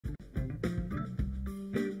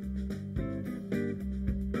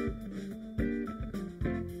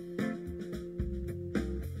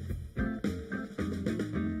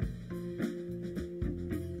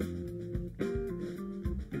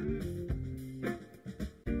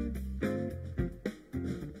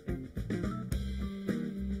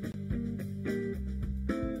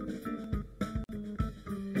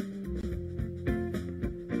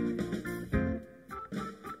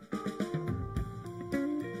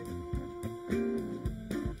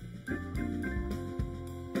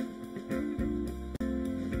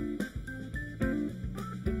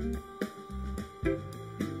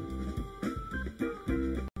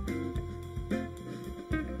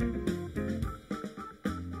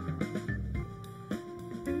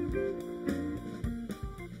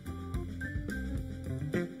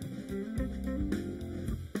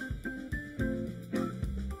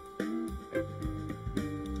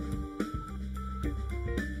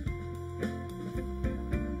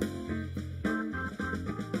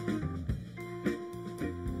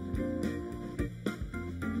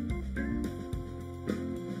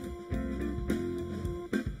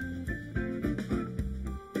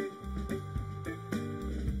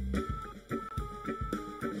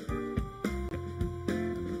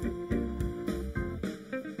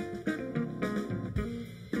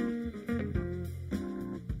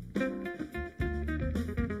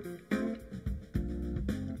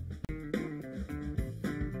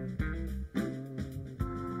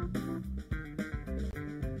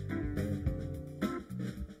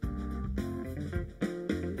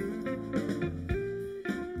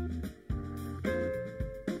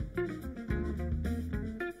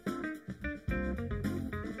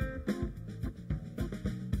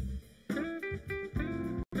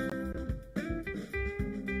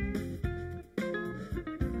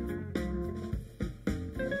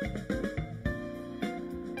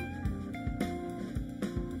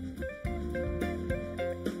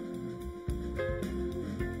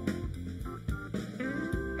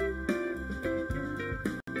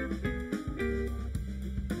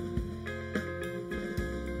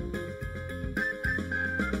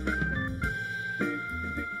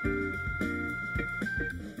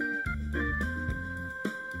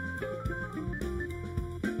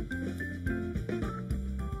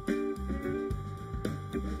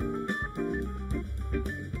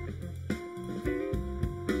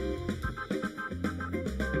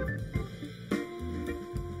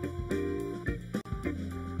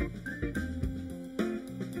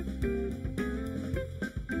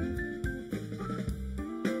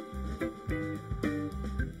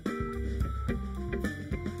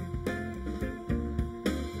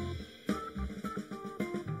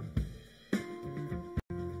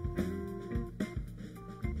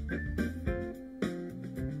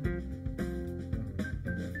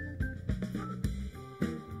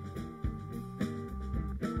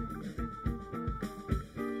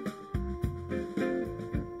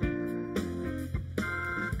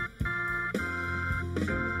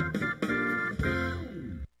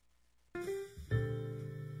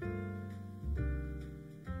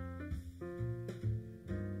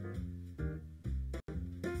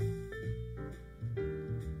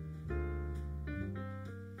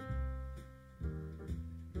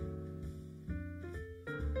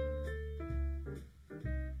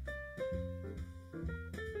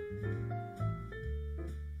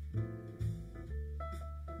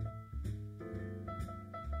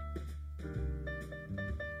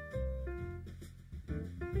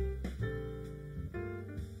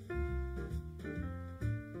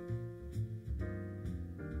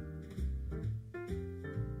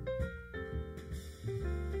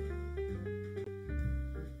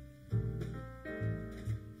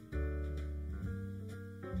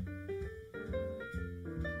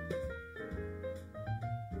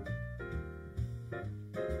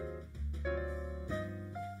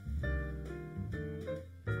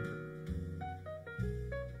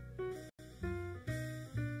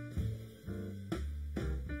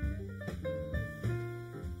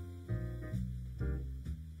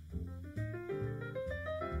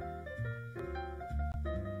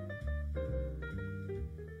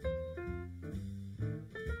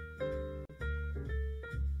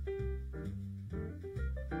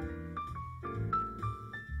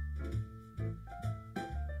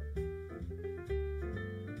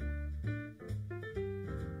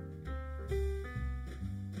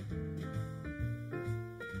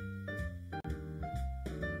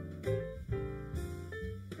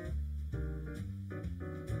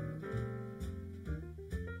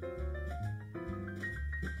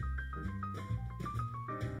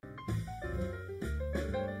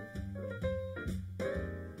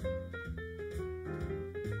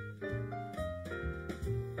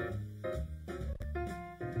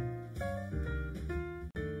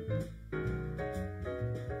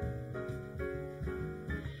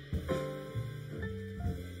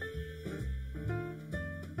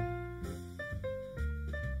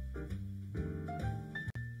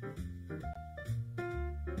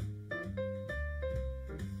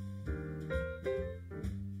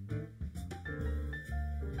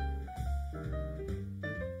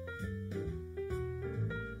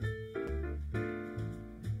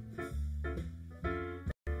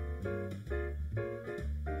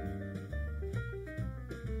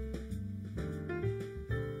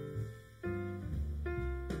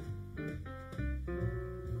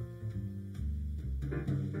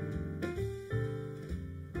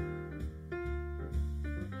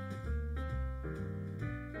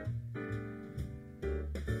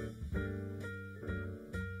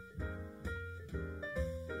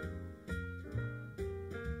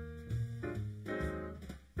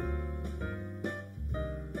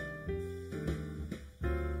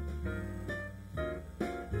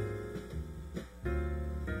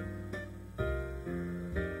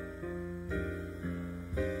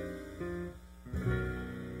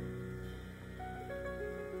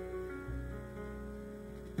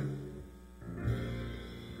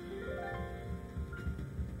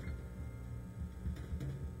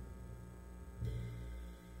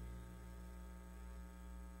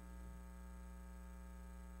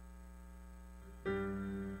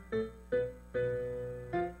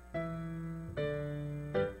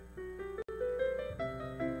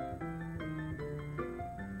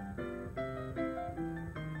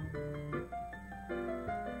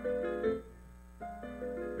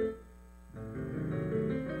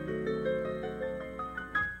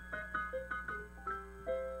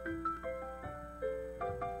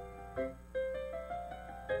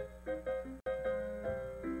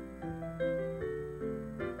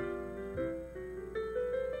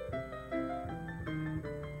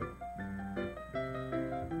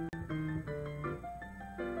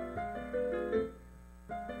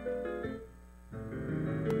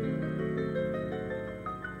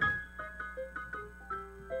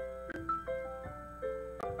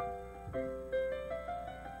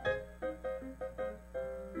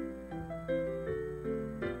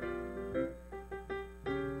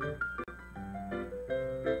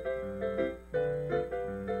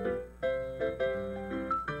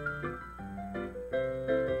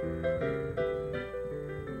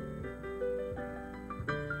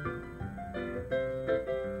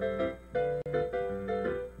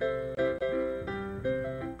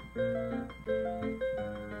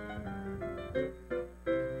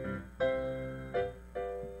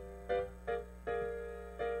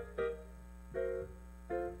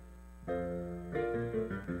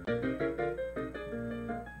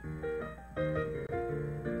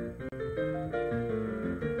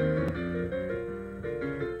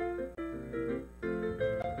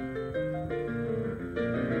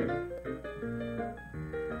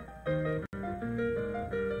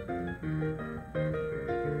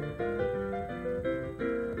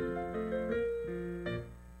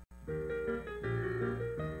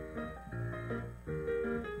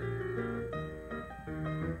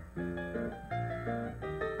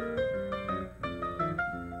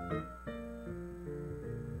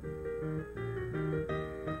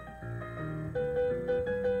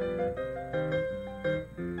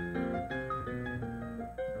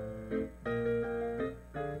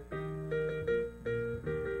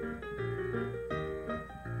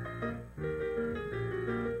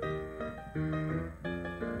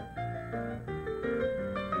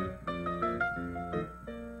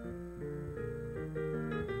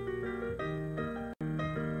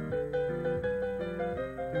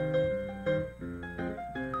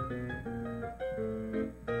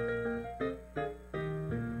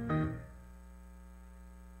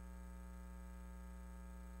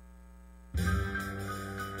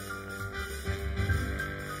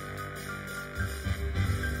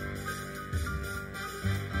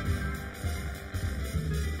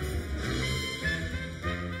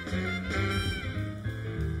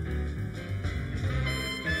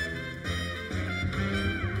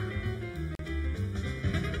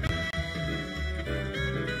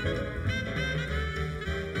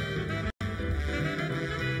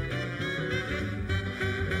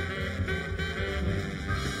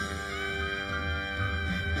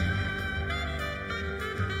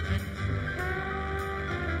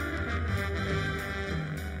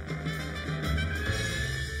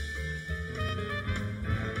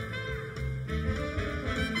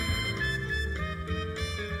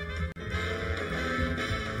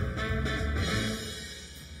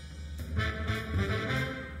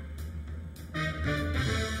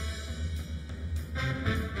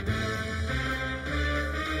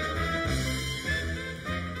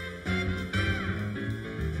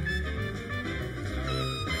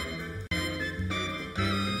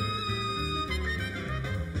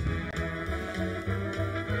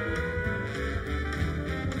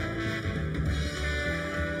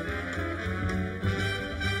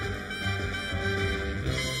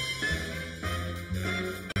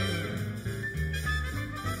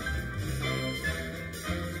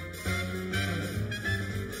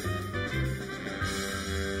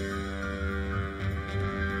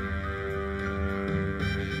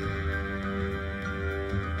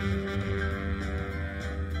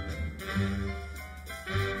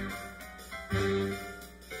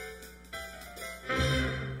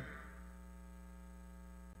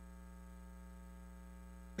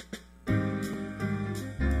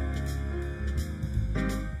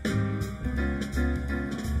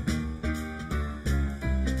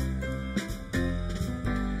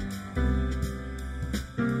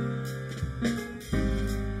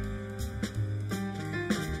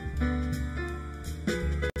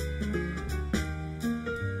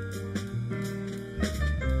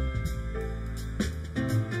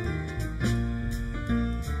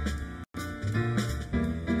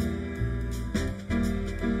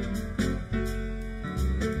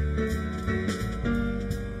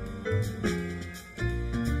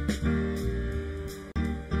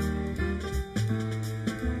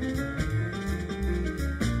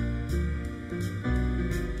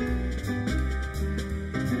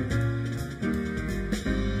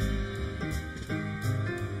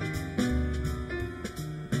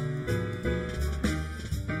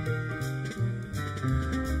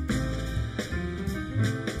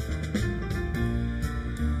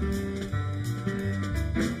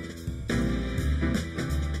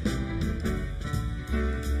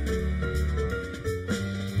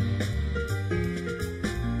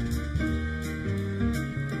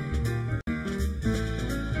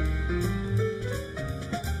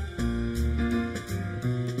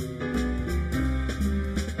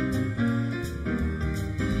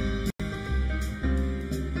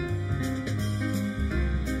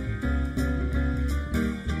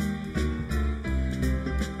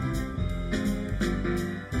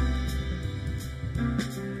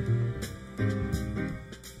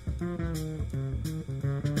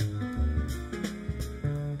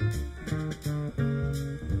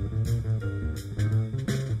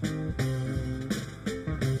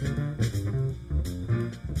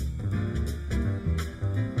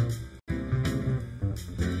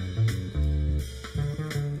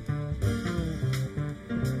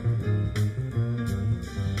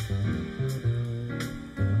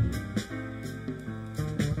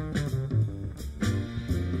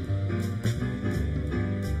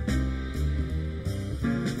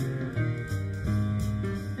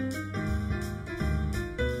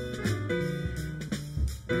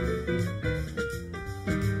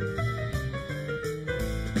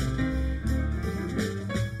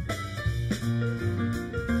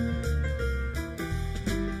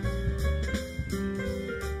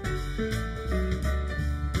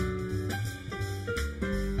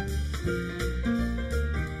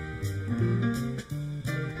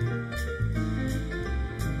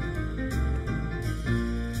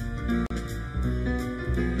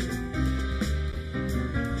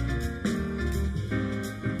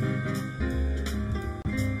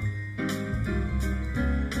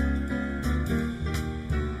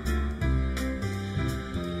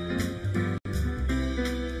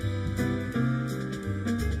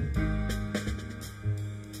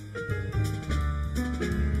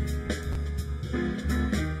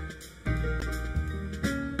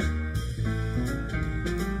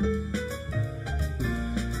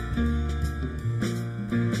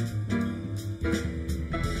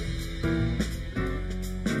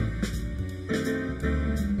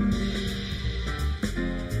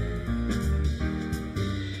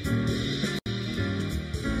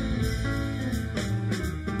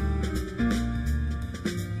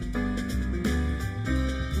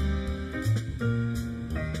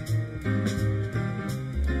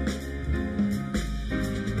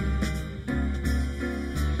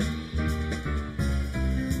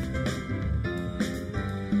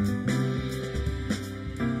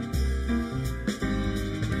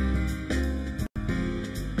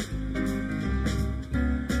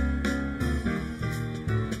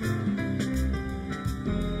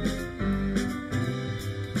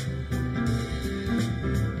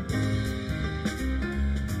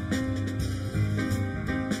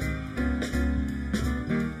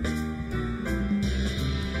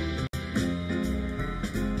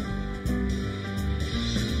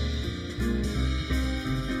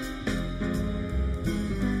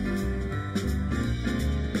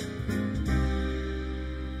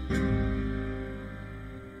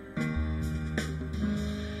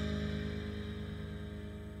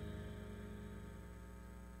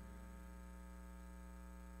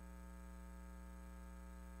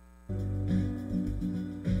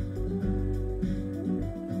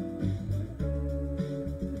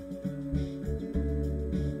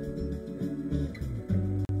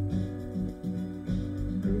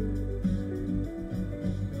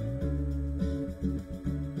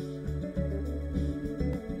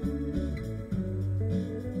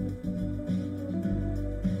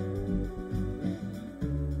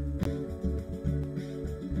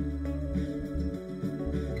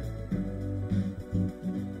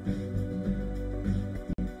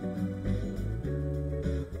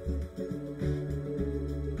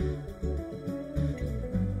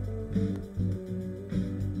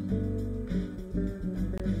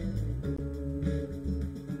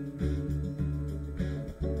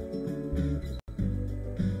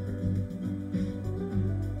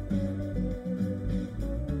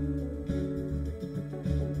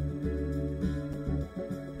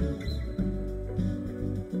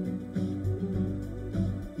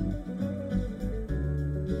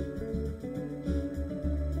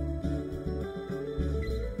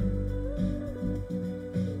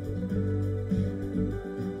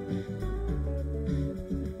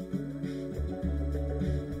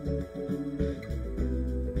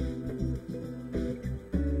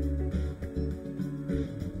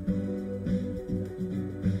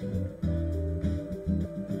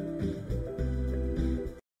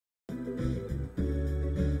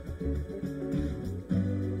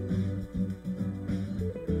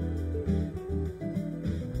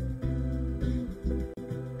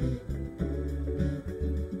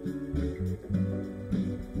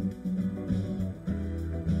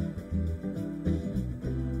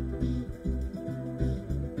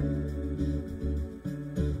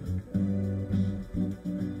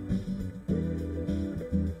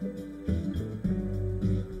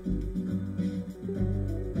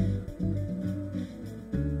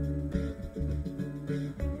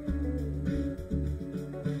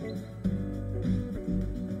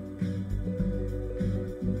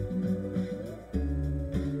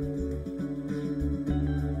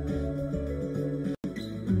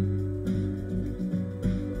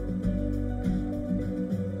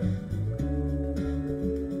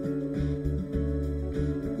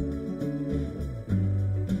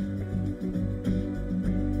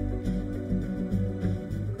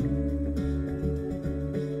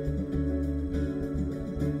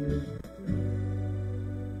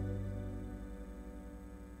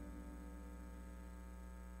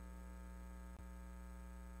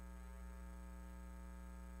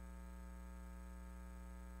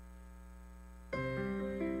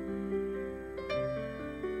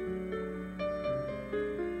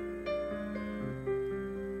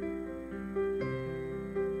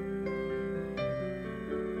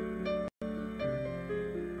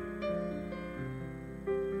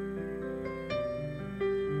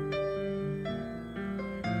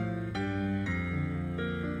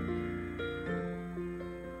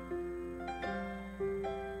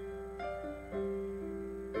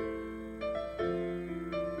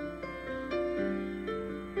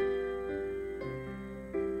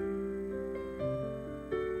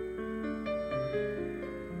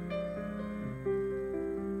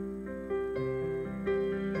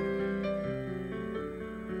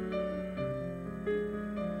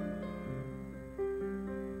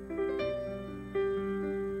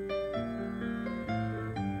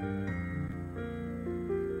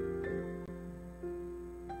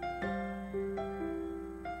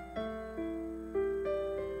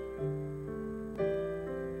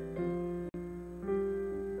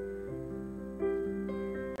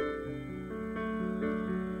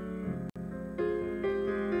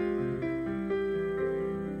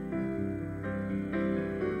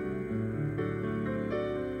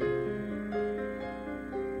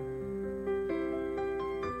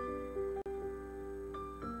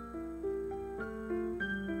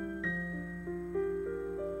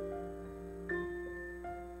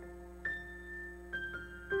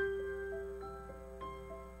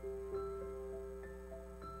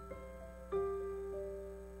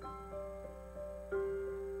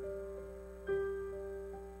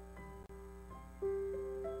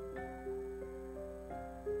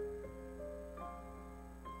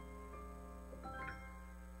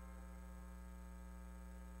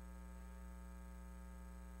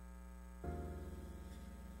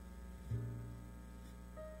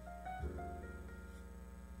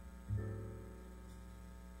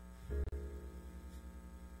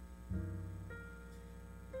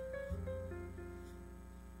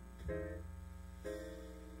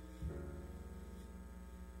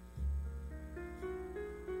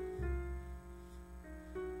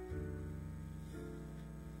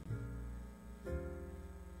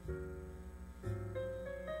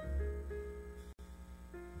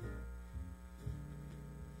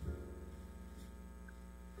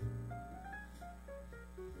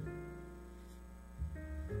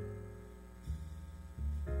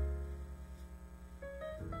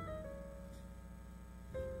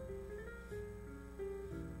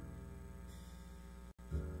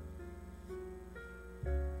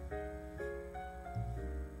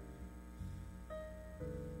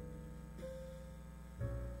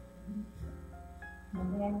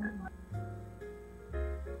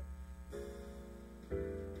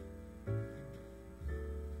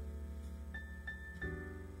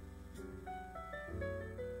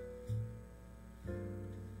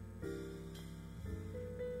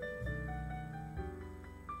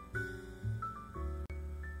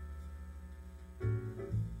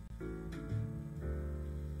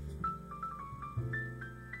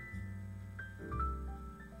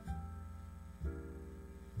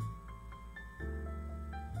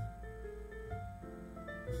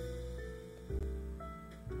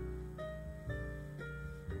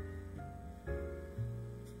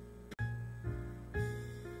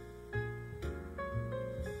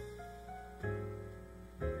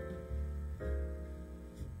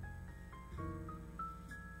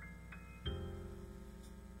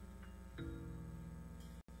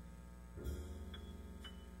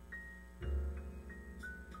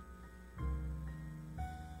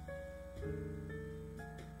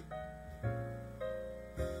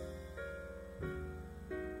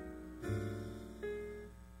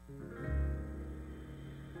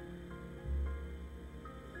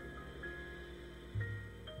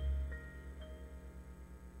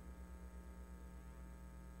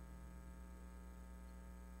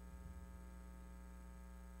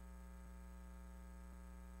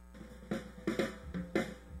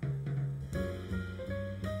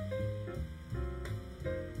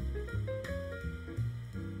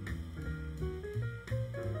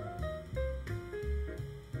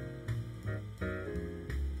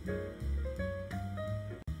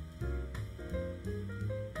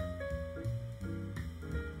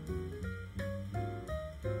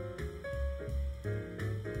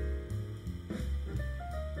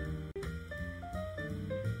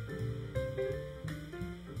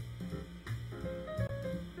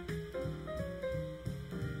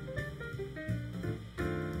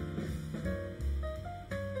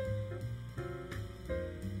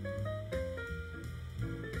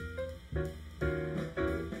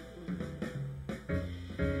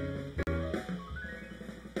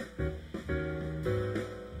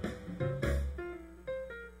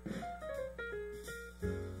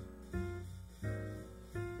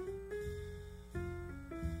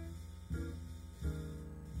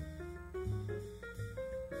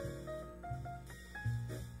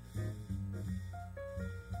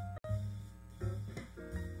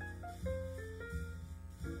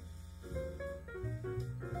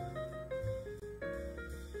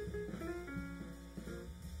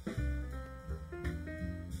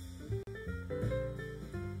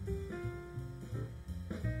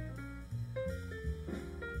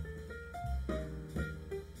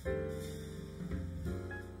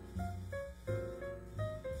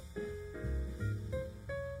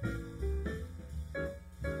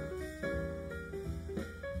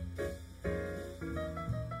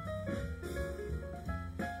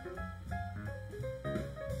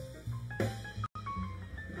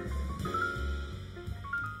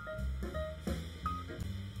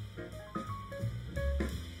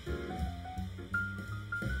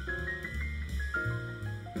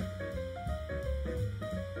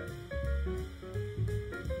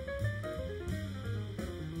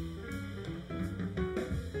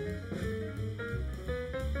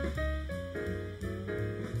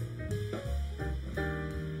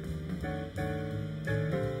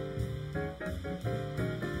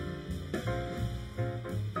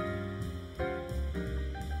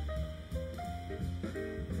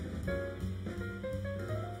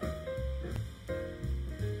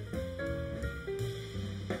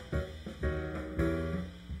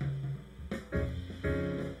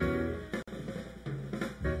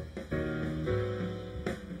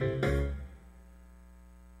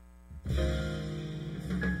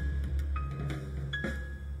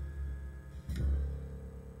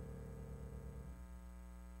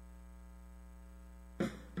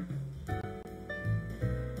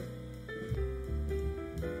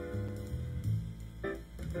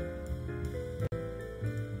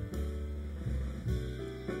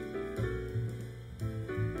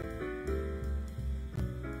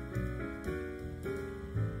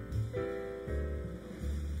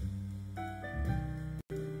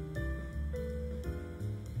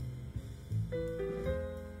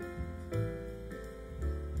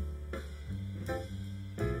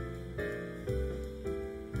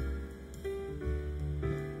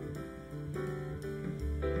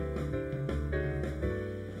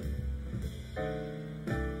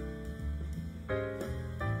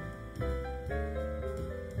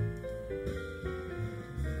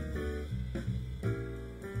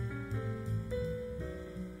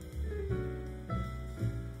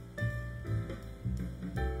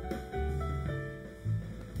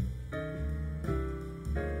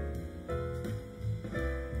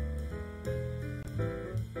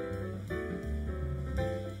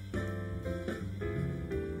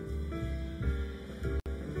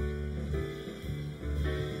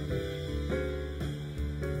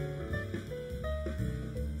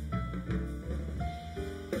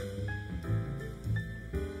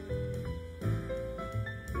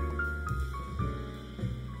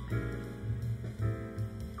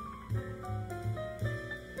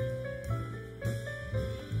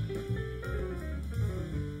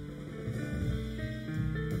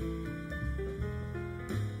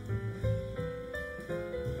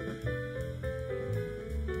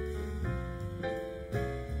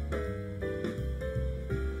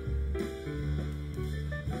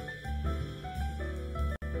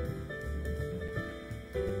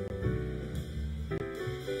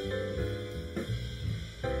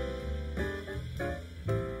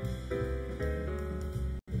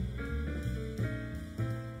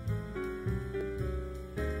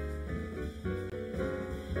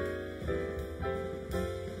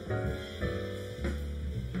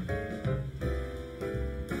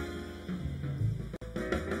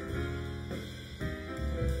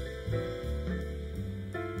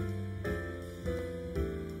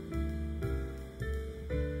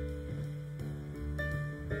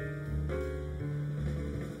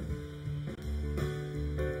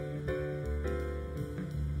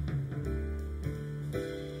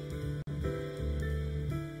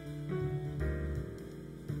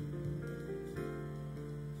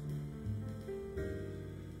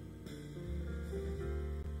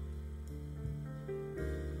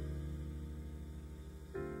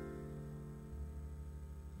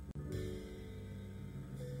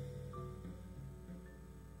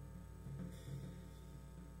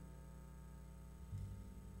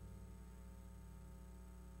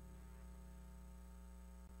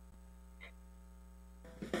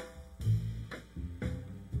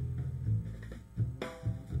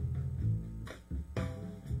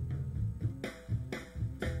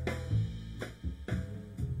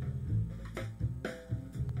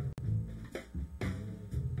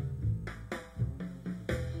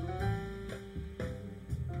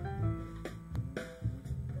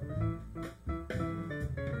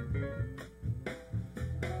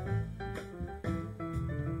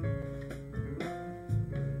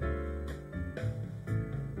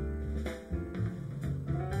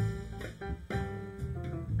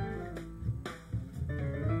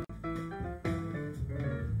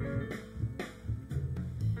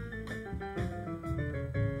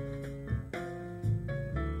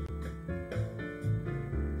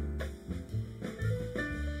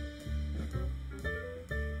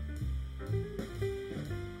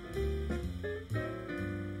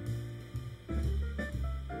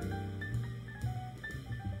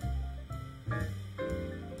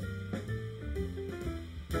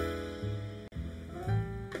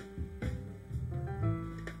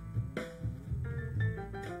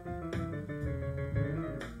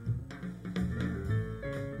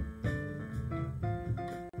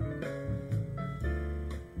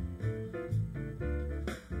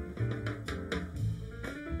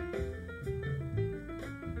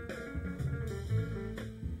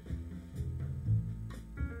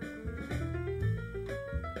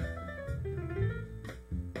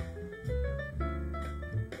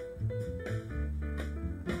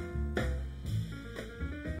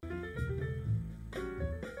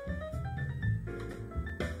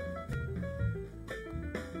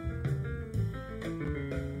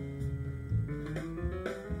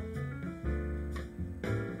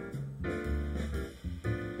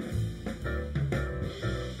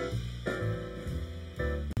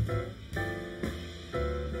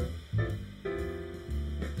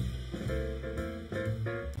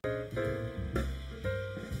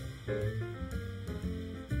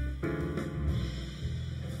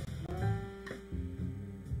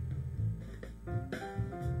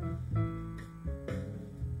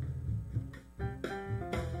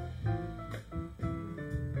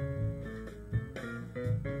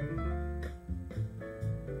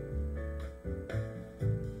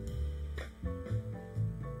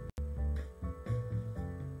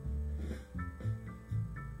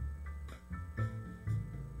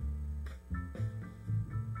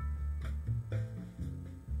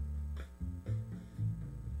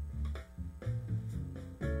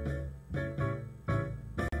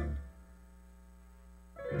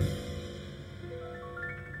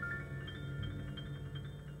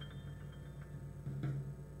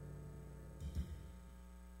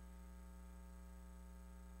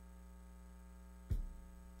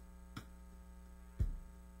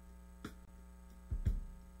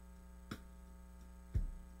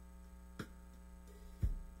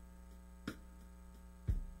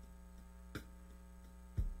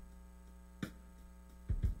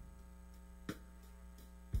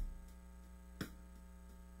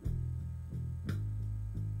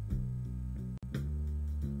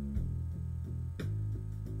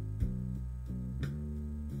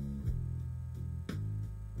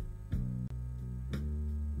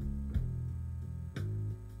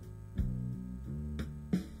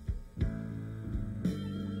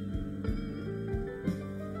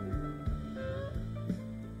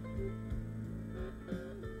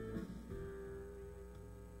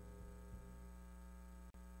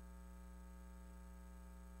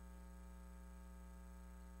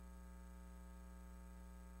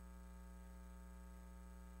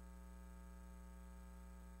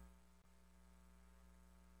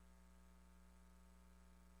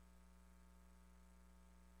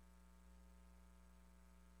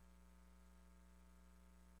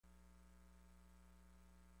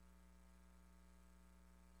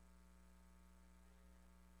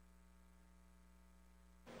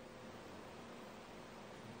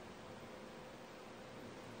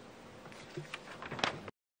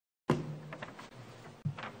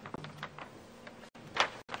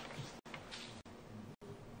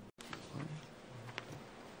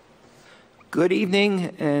Good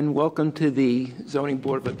evening and welcome to the Zoning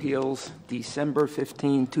Board of Appeals December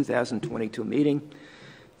 15, 2022 meeting.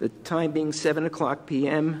 The time being 7 o'clock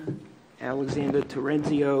p.m. Alexander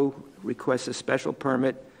Terenzio requests a special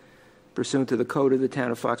permit pursuant to the Code of the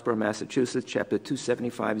Town of Foxborough, Massachusetts, Chapter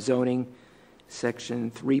 275 Zoning,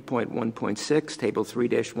 Section 3.1.6, Table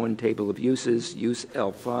 3-1, Table of Uses, Use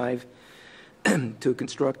L5, to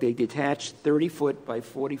construct a detached 30-foot by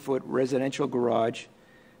 40-foot residential garage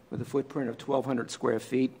with a footprint of 1,200 square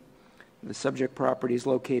feet. The subject property is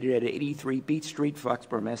located at 83 Beach Street,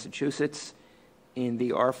 Foxborough, Massachusetts, in the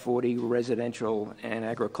R40 Residential and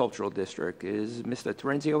Agricultural District. Is Mr.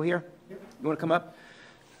 Terenzio here? Yep. You want to come up?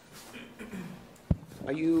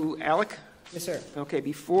 Are you Alec? Yes, sir. Okay,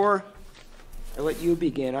 before I let you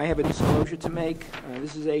begin, I have a disclosure to make.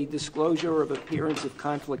 This is a disclosure of appearance of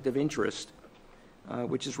conflict of interest,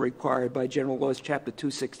 which is required by General Laws, Chapter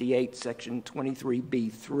 268, Section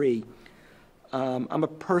 23B3. I'm a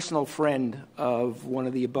personal friend of one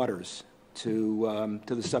of the abutters to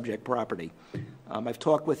the subject property. I've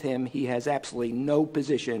talked with him. He has absolutely no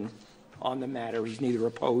position on the matter. He's neither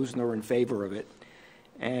opposed nor in favor of it.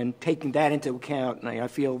 And taking that into account, I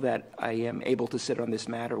feel that I am able to sit on this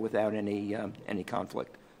matter without any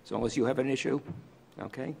conflict. So unless you have an issue,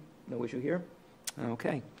 okay, no issue here?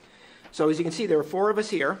 Okay. So as you can see, there are four of us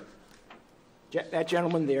here. That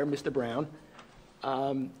gentleman there, Mr. Brown.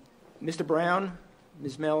 Mr. Brown,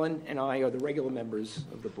 Ms. Mellon, and I are the regular members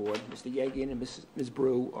of the board. Mr. Yegan and Ms.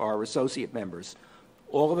 Brew are associate members.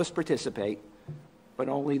 All of us participate, but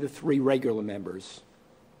only the three regular members,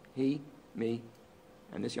 he, me,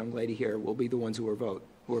 and this young lady here, will be the ones who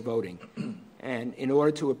are voting. And in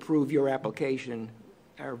order to approve your application,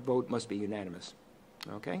 our vote must be unanimous.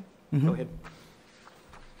 Okay? Mm-hmm. Go ahead.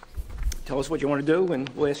 Tell us what you want to do, and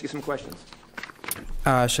we'll ask you some questions.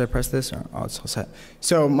 Should I press this? Or, oh, it's all set.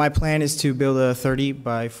 So my plan is to build a 30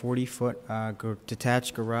 by 40 foot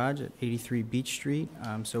detached garage at 83 Beach Street.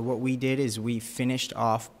 So what we did is we finished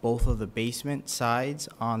off both of the basement sides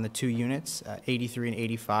on the two units, 83 and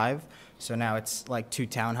 85. So now it's like two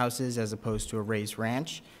townhouses as opposed to a raised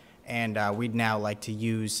ranch. And we'd now like to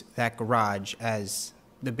use that garage as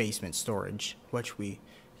the basement storage, which we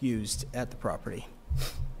used at the property.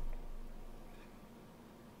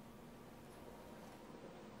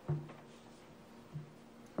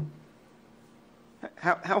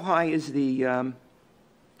 How high is the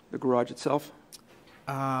garage itself?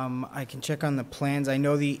 I can check on the plans. I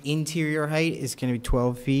know the interior height is going to be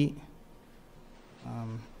 12 feet.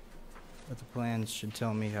 But the plans should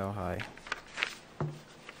tell me how high.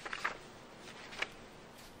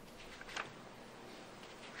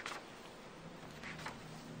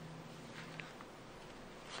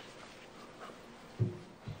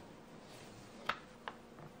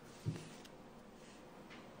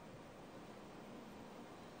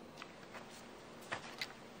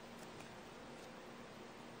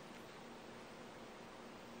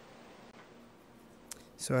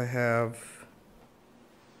 So I have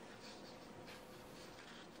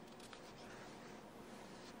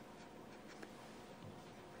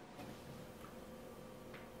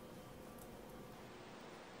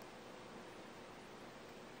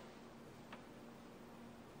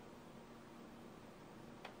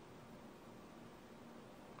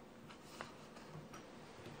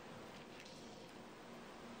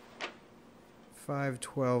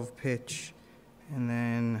 512 pitch, and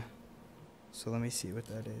then, so let me see what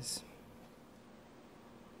that is.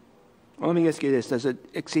 Well, let me ask you this. Does it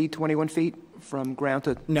exceed 21 feet from ground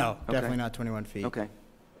to? No, definitely not 21 feet. Okay.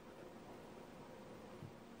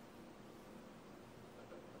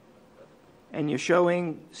 And you're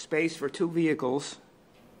showing space for two vehicles,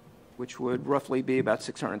 which would roughly be about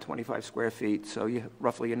 625 square feet. So you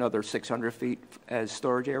roughly another 600 feet as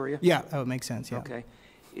storage area? Yeah, that would make sense, yeah. Okay.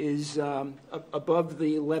 Is above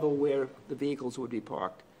the level where the vehicles would be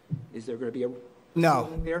parked, is there going to be a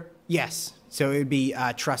ceiling there? Yes. So it would be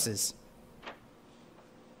trusses.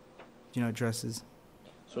 Do you know trusses?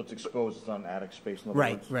 So it's exposed, it's on attic space. In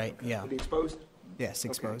Right, words. right, yeah. Would it be exposed? Yes,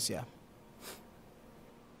 exposed, Okay. yeah.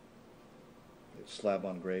 It's slab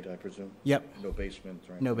on grade, I presume? Yep. No basement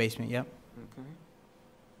or anything? No basement, yep. Okay.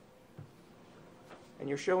 And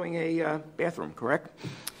you're showing a bathroom, correct?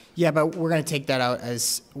 Yeah, but we're going to take that out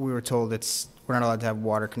as we were told we're not allowed to have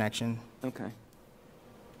water connection. Okay.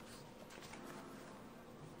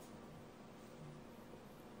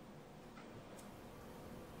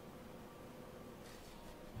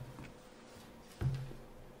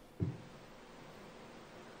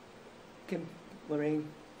 Kim, Lorraine,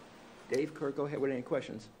 Dave, Kurt, go ahead with any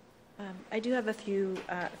questions. I do have a few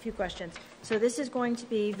questions. So this is going to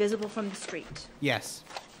be visible from the street? Yes.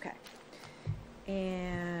 Okay.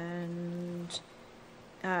 And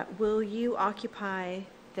will you occupy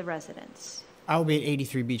the residence? I'll be at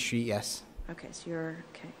 83 Beach Street, yes. Okay, so you're,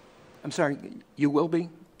 okay. I'm sorry, you will be?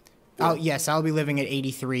 Yes, I'll be living at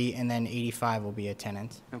 83, and then 85 will be a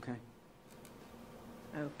tenant. Okay.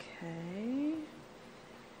 Okay.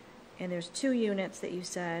 And there's 2 units that you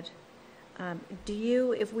said. Do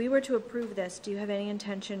you, if we were to approve this, do you have any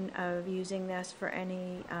intention of using this for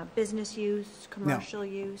any business use, commercial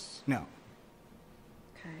use? No.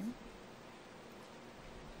 Okay.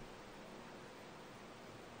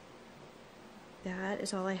 That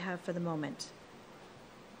is all I have for the moment.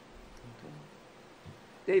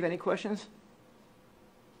 Dave, any questions?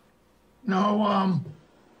 No,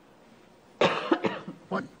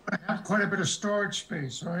 but I have quite a bit of storage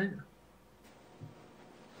space, right?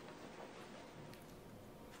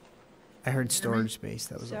 I heard storage space,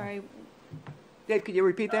 that was all. Sorry, Dave, could you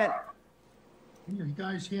repeat that? Can you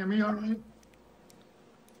guys hear me all right?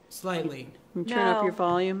 Slightly. Turn up your No.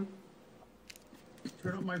 volume.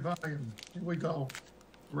 Turn up my volume. Here we go.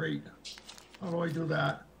 Great. How do I do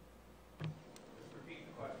that?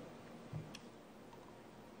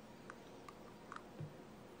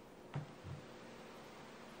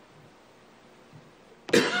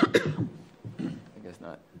 I guess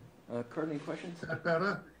not. Kurt, any questions? Is that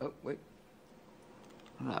better? Oh, wait.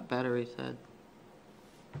 A lot better, he said.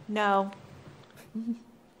 no.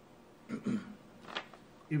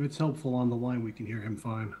 If it's helpful on the line, we can hear him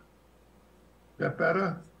fine. Is that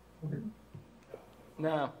better?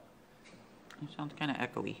 No. It sounds kind of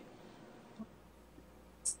echoey.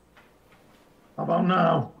 How about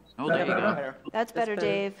now? Oh, there you go. Better. That's better, better.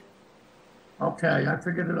 Dave. Okay, I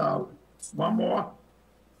figured it out. One more.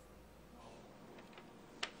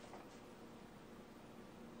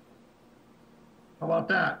 How about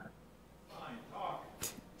that?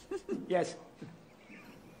 Yes.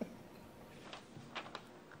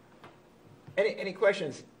 Any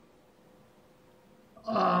questions?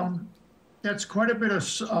 That's quite a bit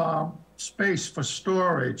of space for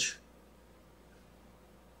storage.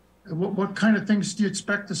 What kind of things do you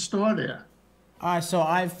expect to store there? So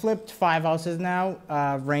I've flipped 5 houses now,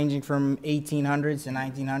 ranging from 1800s to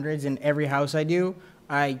 1900s, and every house I do,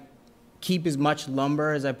 I keep as much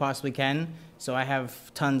lumber as I possibly can. So I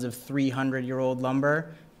have tons of 300-year-old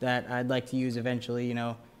lumber that I'd like to use eventually, you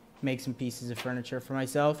know, make some pieces of furniture for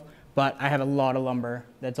myself. But I have a lot of lumber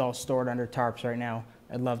that's all stored under tarps right now.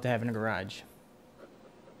 I'd love to have in a garage.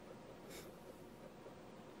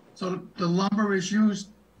 So the lumber is used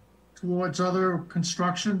towards other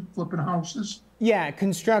construction, flipping houses? Yeah,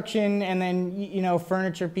 construction, and then, you know,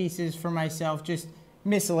 furniture pieces for myself, just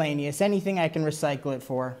miscellaneous, anything I can recycle it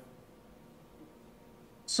for.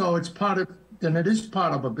 So it's part of, then it is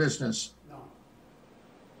part of a business.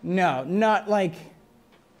 No, not like.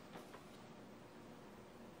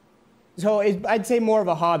 So I'd say more of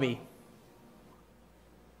a hobby.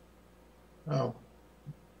 Oh,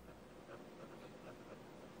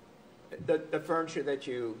 The furniture that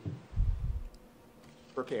you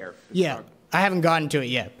prepare? Yeah, I haven't gotten to it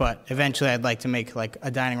yet, but eventually I'd like to make like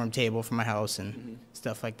a dining room table for my house and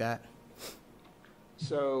stuff like that.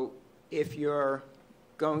 So if you're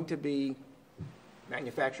going to be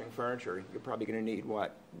manufacturing furniture, you're probably going to need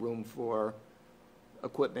what? Room for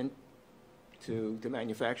equipment to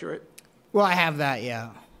manufacture it? Well, I have that,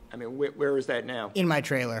 yeah. I mean, where is that now? In my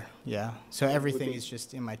trailer, yeah. So everything be- is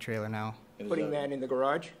just in my trailer now. And is Putting that in the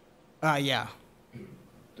garage? Yeah,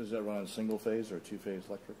 Does that run on single phase or 2-phase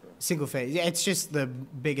electric? Or? single phase. Yeah, it's just the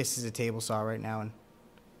biggest is a table saw right now. And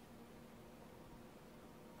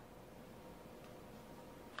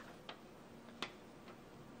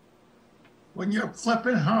when you're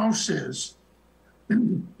flipping houses,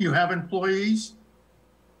 you have employees?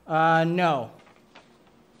 no.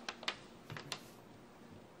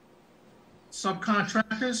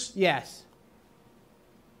 Subcontractors? Yes.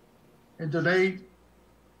 And do they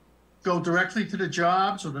go directly to the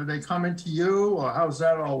jobs, or do they come into you, or how's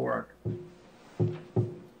that all work?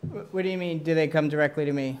 What do you mean? Do they come directly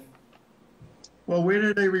to me? Well, where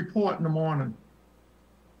do they report in the morning?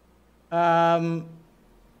 Well,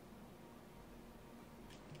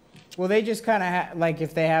 they just kind of like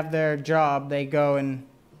if they have their job, they go and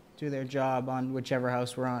do their job on whichever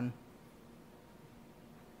house we're on.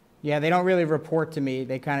 Yeah, they don't really report to me.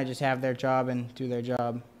 They kind of just have their job and do their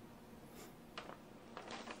job.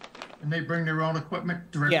 And they bring their own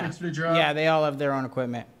equipment directly Yeah, to the job? yeah, they all have their own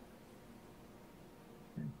equipment.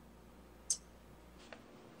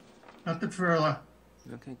 Nothing further.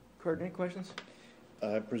 Okay. Kurt, any questions?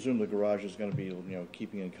 I presume the garage is going to be, you know,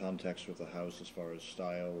 keeping in context with the house as far as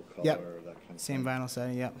style, color, Yep. that kind of Same thing. vinyl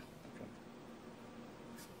setting, yep.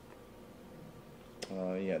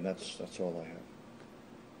 Yeah, and that's all I have.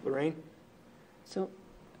 Lorraine? So,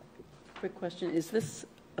 quick question, is this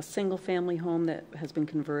a single-family home that has been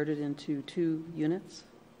converted into 2 units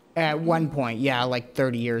At one point, yeah, like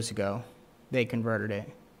 30 years ago, they converted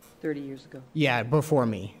it. 30 years ago? Yeah, before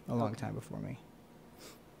me, a long time before me.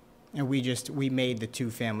 And we made the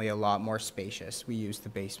 2-family a lot more spacious. We used the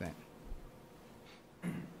basement.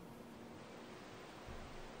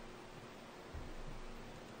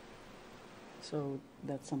 So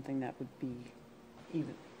that's something that would be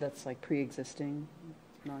that's like pre-existing,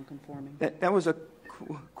 non-conforming? That was a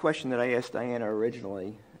question that I asked Diana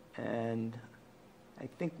originally, and I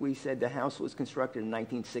think we said the house was constructed in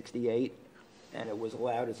 1968, and it was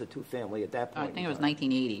allowed as a 2-family at that point. I think it was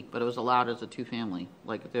 1980, but it was allowed as a 2-family.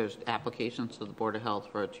 Like, there's applications to the Board of Health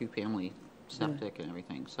for a 2-family septic and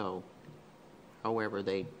everything, so however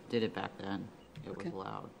they did it back then, it was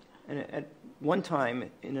allowed. And at one time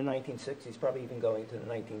in the 1960s, probably even going to the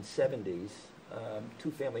 1970s,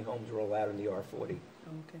 2-family homes were allowed in the R40.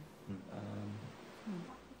 Oh, okay.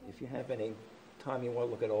 If you have any time you want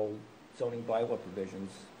to look at old zoning bylaw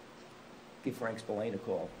provisions, give Frank Spillane a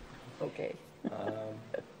call. Okay.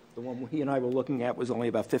 The one he and I were looking at was only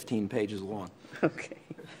about 15 pages long. Okay.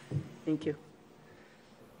 Thank you.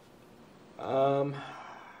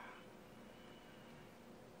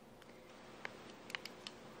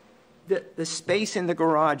 The space in the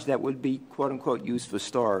garage that would be quote-unquote used for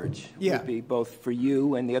storage would be both for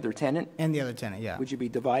you and the other tenant? And the other tenant, yeah. Would you be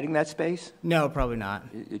dividing that space? No, probably not.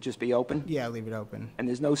 It'd just be open? Yeah, leave it open. And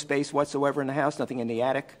there's no space whatsoever in the house, nothing in the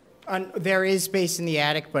attic? There is space in the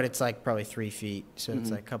attic, but it's like probably 3 feet, so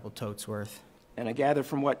it's like a couple totes worth. And I gather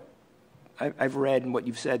from what I've read and what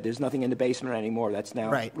you've said, there's nothing in the basement anymore. That's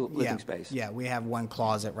now living space. Yeah, we have one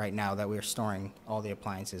closet right now that we're storing all the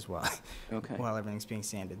appliances while everything's being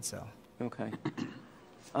sanded, so. Okay.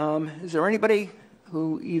 Is there anybody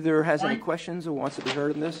who either has any questions or wants to be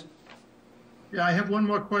heard in this? Yeah, I have one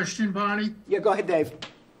more question, Bonnie. Yeah, go ahead, Dave.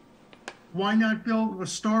 Why not build a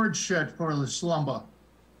storage shed for this lumber?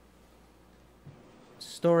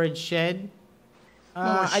 Storage shed?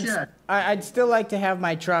 A shed. I'd still like to have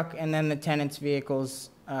my truck and then the tenant's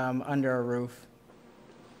vehicles under a roof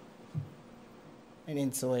and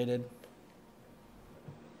insulated.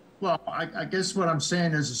 Well, I guess what I'm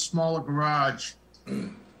saying is a smaller garage,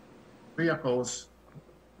 vehicles,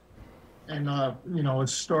 and, a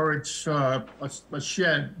storage, a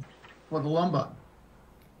shed for the lumber.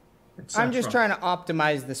 I'm just trying to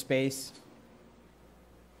optimize the space.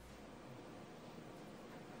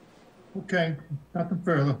 Okay, nothing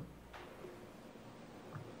further.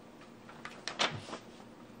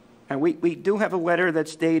 And we do have a letter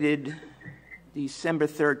that's dated December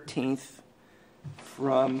 13th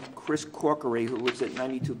from Chris Corkery, who lives at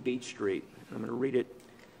 92 Beach Street. I'm going to read it.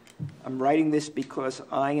 I'm writing this because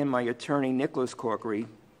I and my attorney, Nicholas Corkery,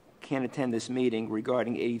 can't attend this meeting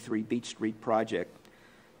regarding 83 Beach Street project.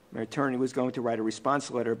 My attorney was going to write a response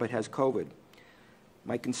letter, but has COVID.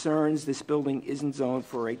 My concerns, this building isn't zoned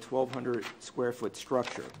for a 1,200 square foot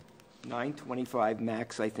structure. 925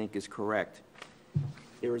 max, I think, is correct.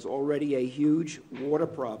 There is already a huge water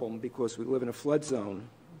problem because we live in a flood zone,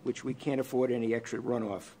 which we can't afford any extra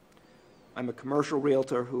runoff. I'm a commercial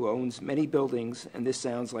realtor who owns many buildings, and this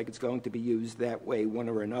sounds like it's going to be used that way, one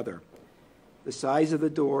or another. The size of the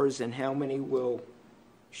doors and how many will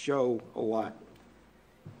show a lot.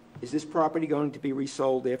 Is this property going to be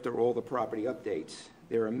resold after all the property updates?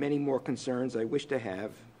 There are many more concerns I wish to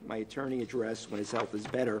have my attorney address when his health is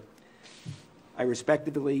better. I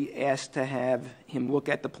respectfully ask to have him look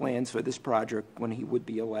at the plans for this project when he would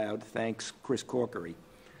be allowed. Thanks, Chris Corkery.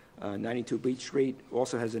 92 Beach Street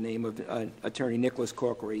also has the name of attorney Nicholas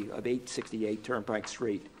Corkery of 868 Turnpike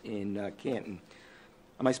Street in Canton.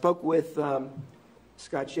 I spoke with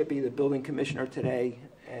Scott Shippey, the building commissioner, today,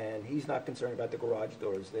 and he's not concerned about the garage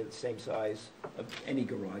doors. They're the same size of any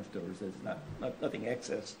garage doors. There's nothing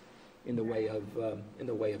excess in the way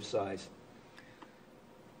of size.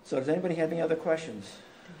 So does anybody have any other questions?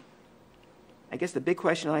 I guess the big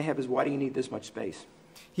question I have is, why do you need this much space?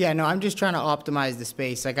 Yeah, no, I'm just trying to optimize the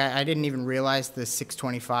space. Like, I didn't even realize the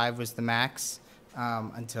 625 was the max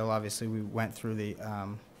until obviously we went through the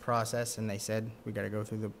process and they said we got to go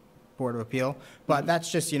through the Board of Appeal. But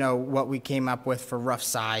that's just, what we came up with for rough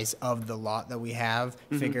size of the lot that we have.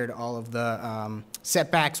 Figured all of the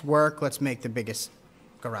setbacks work. Let's make the biggest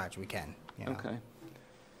garage we can. Okay.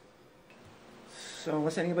 So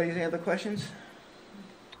unless anybody has any other questions?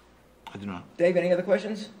 I do not. Dave, any other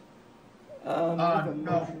questions? No.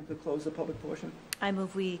 Motion to close the public portion? I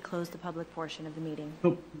move we close the public portion of the meeting.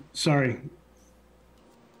 Oh, sorry.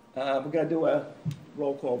 We're going to do a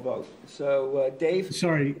roll call vote. So, Dave?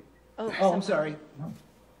 Sorry, Oh, I'm sorry.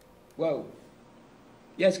 Whoa.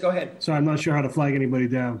 Yes, go ahead. I'm not sure how to flag anybody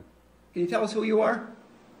down. Can you tell us who you are?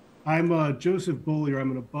 I'm Joseph Bollier.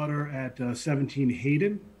 I'm in a butter at 17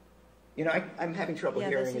 Hayden. You know, I'm having trouble Yeah,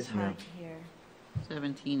 hearing this is his name. hard to hear.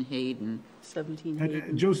 17 Hayden. 17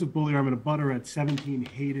 Hayden. Joseph Bollier. I'm in a butter at 17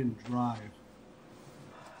 Hayden Drive.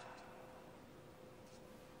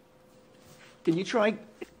 Can you try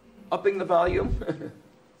upping the volume?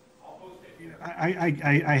 I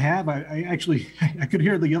have. I actually, I could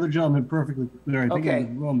hear the other gentleman perfectly clear. I think Okay.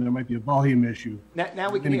 in the room there might be a volume issue.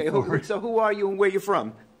 Now we can hear you. So who are you and where you're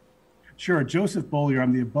from? Sure, Joseph Bollier.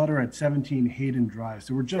 I'm the abutter at 17 Hayden Drive.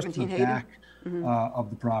 So we're just to the 17 Hayden? back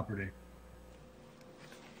of the property.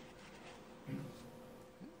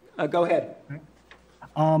 Go ahead.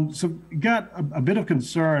 So got a bit of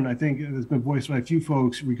concern, I think, has been voiced by a few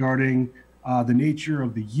folks regarding the nature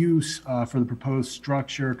of the use for the proposed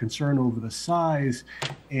structure, concern over the size,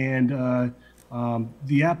 and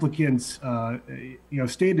the applicant's,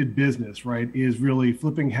 stated business, right, is really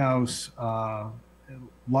flipping house,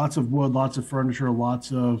 lots of wood, lots of furniture,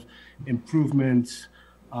 lots of improvements,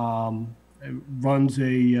 runs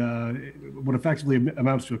what effectively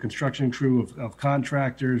amounts to a construction crew of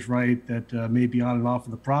contractors, right, that may be on and off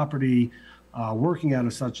of the property, working out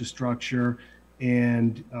of such a structure,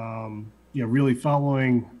 and really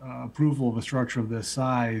following approval of a structure of this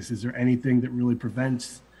size. Is there anything that really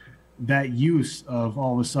prevents that use of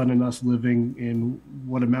all of a sudden us living in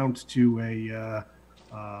what amounts to a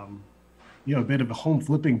bit of a home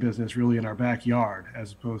flipping business really in our backyard,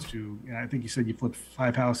 as opposed to, I think you said you flipped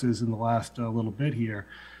 5 houses in the last little bit here.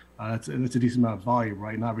 That's a decent amount of volume,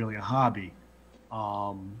 right? Not really a hobby.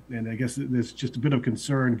 And I guess there's just a bit of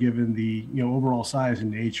concern given the overall size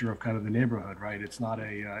and nature of kind of the neighborhood, right? It's not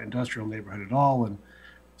a industrial neighborhood at all, and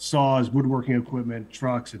saws, woodworking equipment,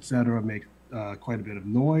 trucks, et cetera, make quite a bit of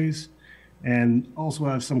noise. And also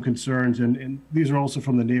have some concerns, and these are also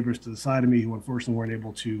from the neighbors to the side of me who unfortunately weren't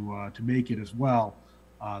able to make it as well,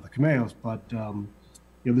 the Camellos. But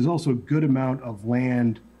there's also a good amount of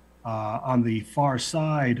land on the far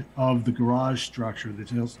side of the garage structure that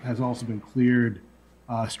has also been cleared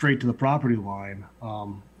straight to the property line.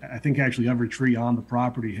 I think actually every tree on the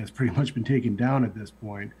property has pretty much been taken down at this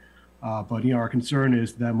point. But our concern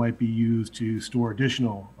is that might be used to store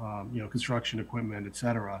additional construction equipment, et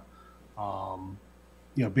cetera.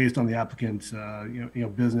 Based on the applicant's,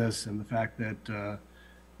 business and the fact that,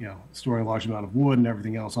 storing a large amount of wood and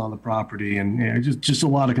everything else on the property, and just a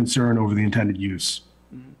lot of concern over the intended use.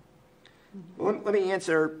 Well, let me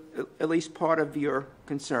answer at least part of your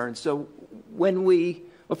concern. So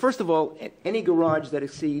first of all, any garage that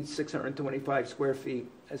exceeds 625 square feet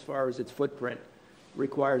as far as its footprint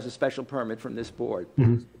requires a special permit from this board.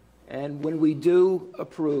 Mm-hmm. And when we do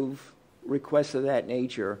approve requests of that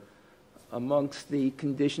nature, amongst the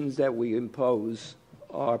conditions that we impose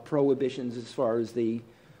are prohibitions as far as the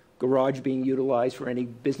garage being utilized for any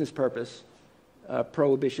business purpose,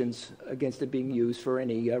 prohibitions against it being used for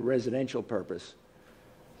any residential purpose.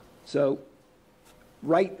 So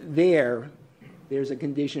right there's a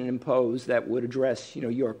condition imposed that would address,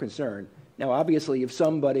 your concern. Now, obviously, if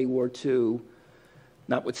somebody were to,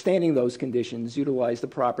 notwithstanding those conditions, utilize the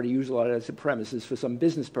property, utilize the premises for some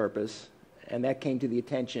business purpose, and that came to the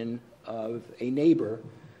attention of a neighbor,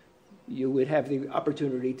 you would have the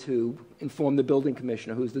opportunity to inform the building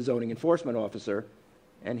commissioner, who's the zoning enforcement officer,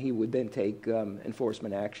 and he would then take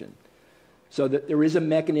enforcement action. So that there is a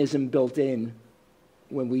mechanism built in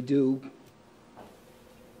when we do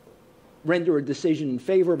render a decision in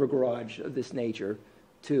favor of a garage of this nature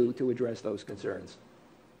to address those concerns.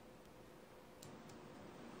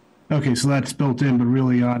 Okay, so that's built in, but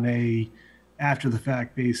really on a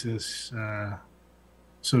after-the-fact basis,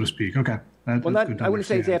 so to speak. Okay. I wouldn't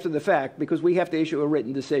say it's after the fact, because we have to issue a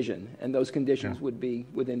written decision, and those conditions would be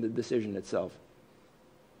within the decision itself.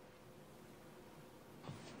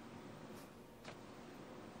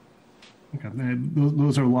 Okay,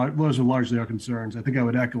 those are largely our concerns. I think I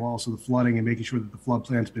would echo also the flooding and making sure that the flood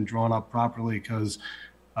plan's been drawn up properly, because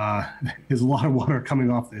there's a lot of water coming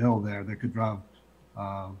off the hill there that could drive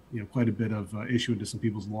quite a bit of issue into some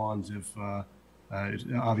people's lawns if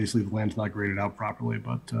obviously the land's not graded out properly.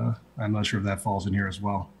 But I'm not sure if that falls in here as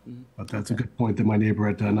well. Mm-hmm. But that's a good point that my neighbor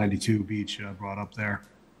at 92 Beach brought up there.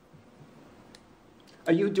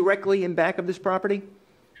 Are you directly in back of this property?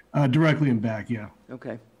 Directly in back, yeah.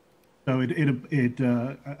 Okay. So it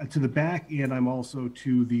to the back, and I'm also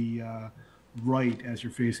to the right as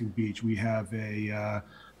you're facing beach. We have a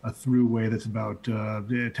throughway that's about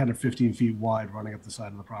 10 or 15 feet wide running up the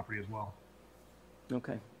side of the property as well.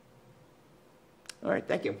 Okay. All right,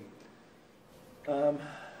 thank you. I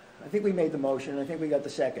think we made the motion. I think we got the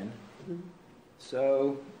second.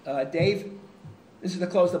 So, Dave, this is to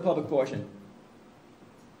close the public portion.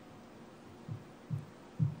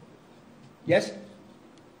 Yes?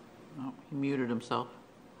 No, he muted himself.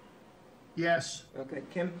 Yes. Okay,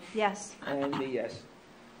 Kim? Yes. And me, yes.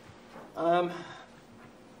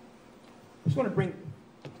 Just want to bring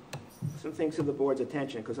some things to the board's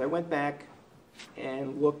attention, because I went back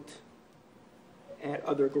and looked at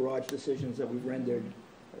other garage decisions that we've rendered,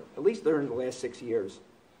 at least during the last 6 years.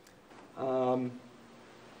 In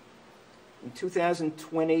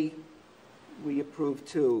 2020, we approved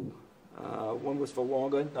two. One was for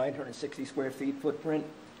longer, 960 square feet footprint.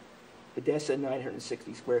 Odessa,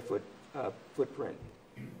 960 square foot footprint.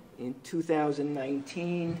 In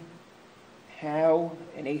 2019, Howe,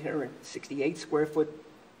 an 868 square foot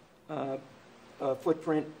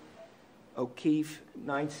footprint. O'Keefe,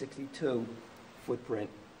 962 footprint.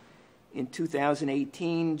 In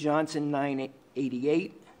 2018, Johnson,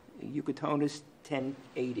 988. Yucatonas,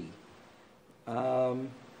 1080.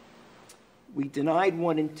 We denied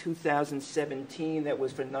one in 2017 that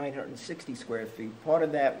was for 960 square feet. Part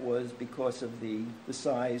of that was because of the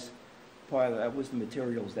size. Part of that was the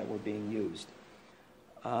materials that were being used.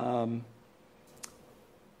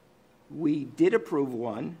 We did approve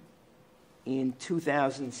one in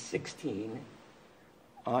 2016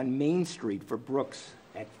 on Main Street for Brooks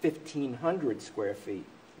at 1,500 square feet.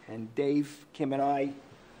 And Dave, Kim, and I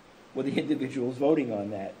were the individuals voting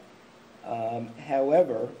on that.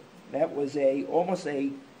 However, that was almost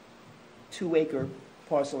a 2-acre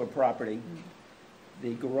parcel of property.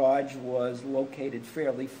 The garage was located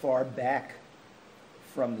fairly far back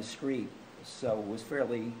from the street, so it was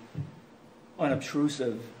fairly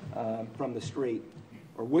unobtrusive from the street,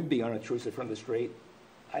 or would be unobtrusive from the street.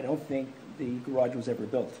 I don't think the garage was ever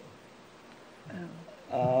built.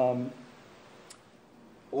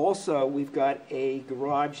 Also, we've got a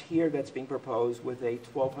garage here that's being proposed with a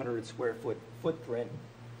 1,200 square foot footprint.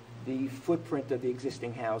 The footprint of the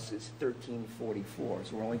existing house is 1,344,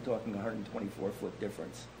 so we're only talking 124-foot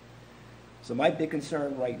difference. So my big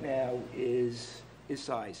concern right now is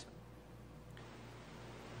size.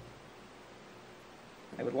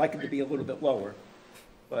 I would like it to be a little bit lower,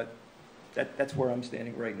 but that's where I'm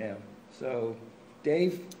standing right now. So,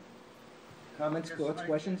 Dave, comments, thoughts,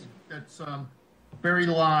 questions? That's very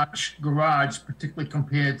large garage, particularly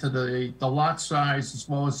compared to the lot size as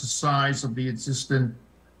well as the size of the existing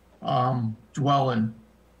dwelling.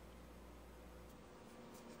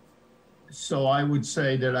 So I would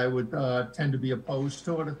say that I would tend to be opposed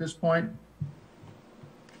to it at this point.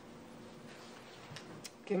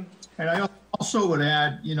 Kim? And I also would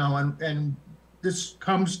add, you know, and this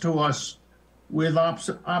comes to us with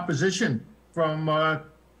opposition from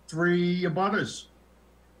 3 abutters.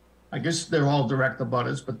 I guess they're all direct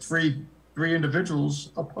abutters, but three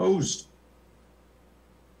individuals opposed.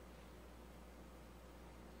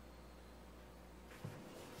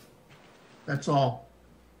 That's all.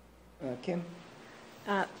 Kim?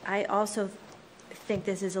 I also think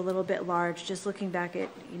this is a little bit large, just looking back at,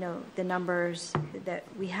 you know, the numbers that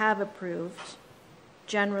we have approved.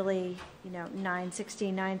 Generally, you know,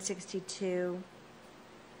 960, 962,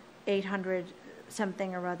 800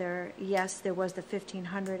 something or other. Yes, there was the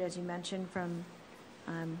 1,500, as you mentioned, from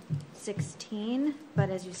 16, but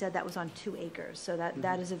as you said, that was on 2 acres. So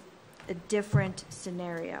that is a different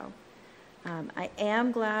scenario. I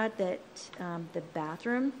am glad that the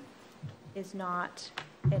bathroom is not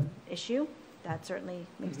an issue. That certainly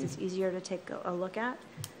makes this easier to take a look at.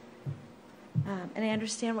 And I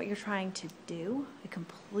understand what you're trying to do. I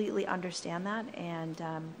completely understand that. And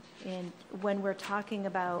when we're talking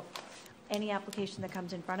about any application that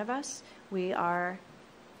comes in front of us, we are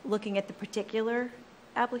looking at the particular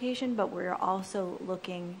application, but we're also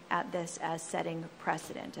looking at this as setting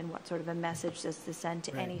precedent and what sort of a message does this send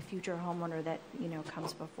to any future homeowner that, you know,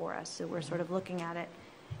 comes before us. So we're sort of looking at it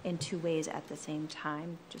in 2 ways at the same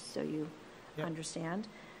time, just so you understand.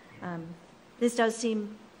 This does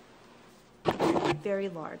seem very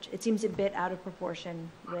large. It seems a bit out of proportion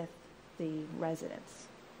with the residents.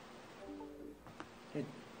 It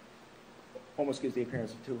almost gives the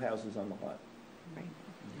appearance of 2 houses on the lot. Right.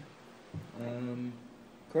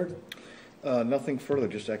 Kurt? Nothing further,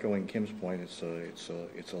 just echoing Kim's point. It's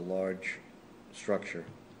a large structure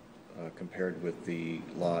compared with the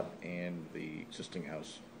lot and the existing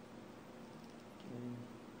house.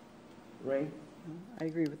 Ray? I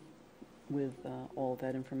agree with all of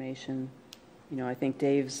that information. You know, I think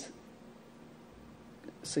Dave's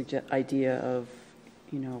idea of,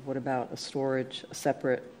 you know, what about a storage, a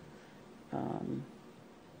separate,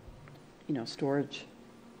 storage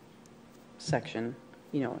section,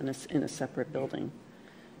 in a separate building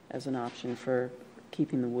as an option for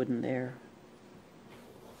keeping the wood in there.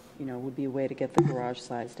 Would be a way to get the garage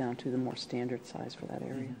size down to the more standard size for that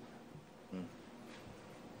area.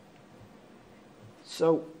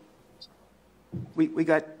 So we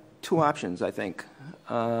got two options, I think.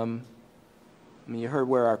 You heard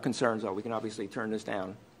where our concerns are. We can obviously turn this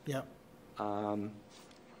down. Yep.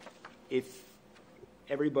 If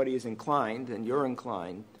everybody is inclined, and you're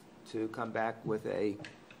inclined, to come back with a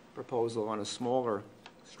proposal on a smaller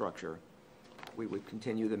structure, we would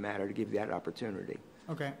continue the matter to give you that opportunity.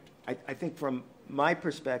 Okay. I think from my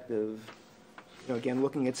perspective, again,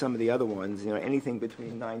 looking at some of the other ones, anything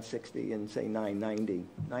between 960 and, say, 990.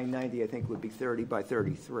 990, I think, would be 30 by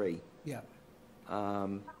 33. Yeah.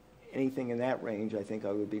 Anything in that range, I think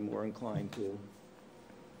I would be more inclined to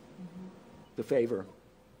favor.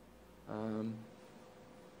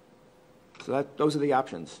 So those are the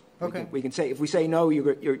options. Okay. We can say, if we say no,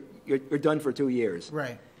 you're done for 2 years.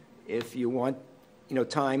 Right. If you want,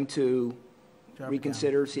 time to Drop it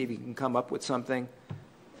reconsider, see if you can come up with something.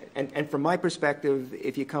 And from my perspective,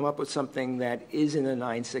 if you come up with something that is in the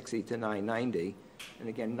 960 to 990, and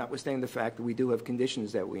again, notwithstanding the fact that we do have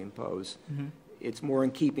conditions that we impose, it's more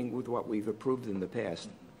in keeping with what we've approved in the past.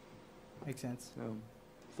 Makes sense. So,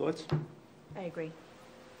 thoughts? I agree.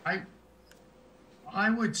 I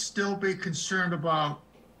would still be concerned about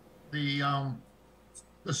the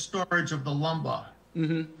storage of the lumber.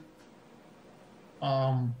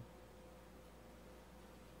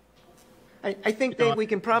 I think, Dave, we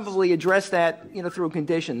can probably address that, through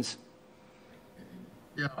conditions.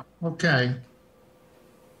 Yeah, okay.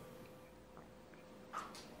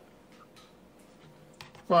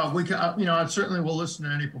 Well, we can, I certainly will listen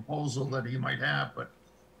to any proposal that he might have, but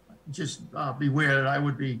just beware that I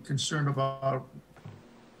would be concerned about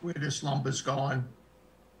where this lumber's going.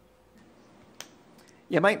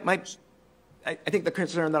 Yeah, I think the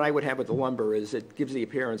concern that I would have with the lumber is it gives the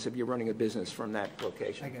appearance of you're running a business from that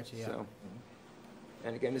location. I got you, yeah. So,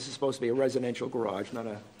 and again, this is supposed to be a residential garage, not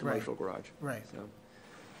a commercial garage. Right. So,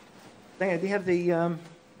 Diana, do you have the? I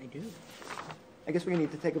do. I guess we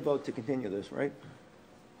need to take a vote to continue this, right?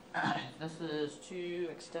 This is to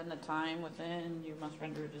extend the time within, you must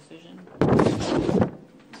render a decision.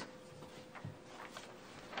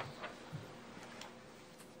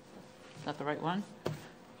 Is that the right one?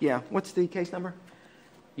 Yeah. What's the case number?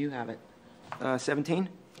 You have it. 17?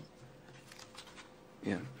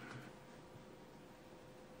 Yeah.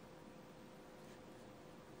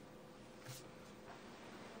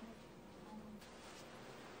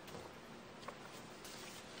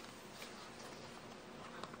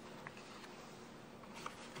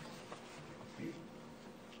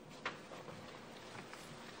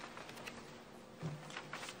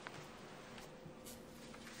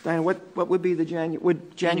 Diana, what would be the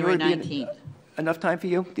would January be 19th. enough time for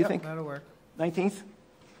you, do you think? That'll work. 19th?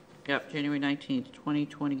 Yep, January 19th,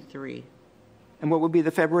 2023. And what would be the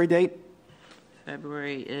February date?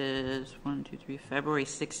 February is February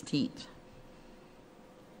 16th.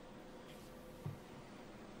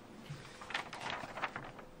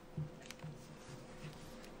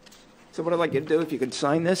 So what I'd like you to do, if you could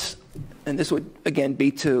sign this, and this would, again, be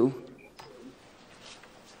to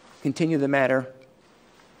continue the matter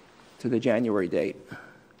to the January date.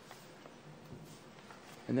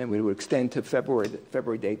 And then we would extend to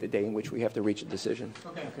February date, the day in which we have to reach a decision.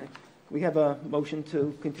 Okay. We have a motion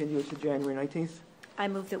to continue it to January 19th. I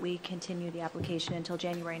move that we continue the application until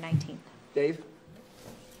January 19th. Dave?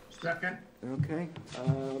 Second? Okay.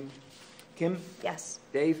 Kim? Yes.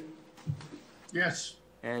 Dave? Yes.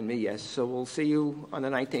 And me, yes. So we'll see you on the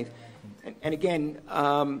 19th. And again,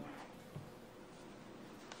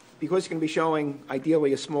 because you're going to be showing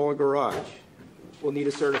ideally a smaller garage, we'll need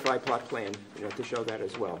a certified plot plan, to show that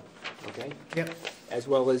as well. Okay? Yep. As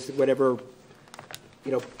well as whatever,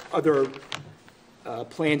 other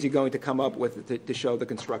plans you're going to come up with to show the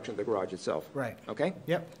construction of the garage itself. Right. Okay?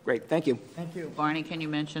 Yep. Great. Thank you. Thank you. Barney, can you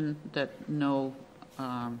mention that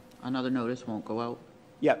another notice won't go out?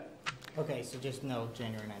 Yep. Okay, so just no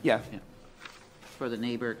January 9th. Yeah. For the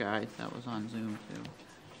neighbor guy that was on Zoom too.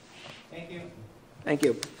 Thank you. Thank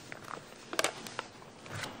you.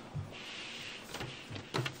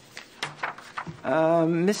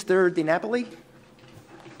 Mr. DiNapoli?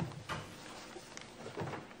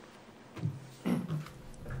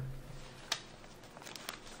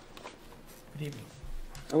 Good evening.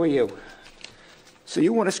 How are you? So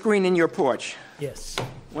you want to screen in your porch. Yes,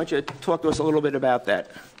 Why don't you talk to us a little bit about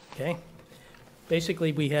that? okay.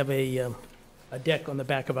 Basically, we have a deck on the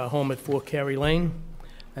back of our home at 4 Cary Lane.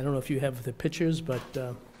 I don't know if you have the pictures, but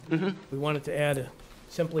We wanted to add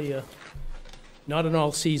simply not an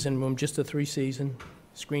all-season room, just a 3-season,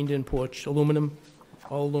 screened-in porch, aluminum,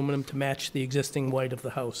 all aluminum to match the existing white of the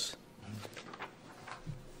house.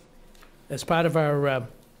 As part of our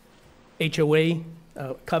HOA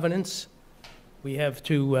covenants, we have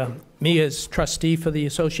to, me as trustee for the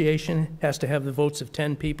association, has to have the votes of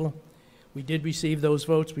 10 people. We did receive those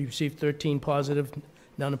votes. We received 13 positive,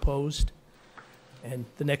 none opposed. And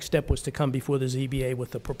the next step was to come before the ZBA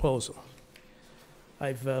with the proposal.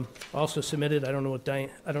 I've also submitted, I don't know what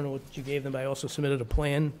you gave them, but I also submitted a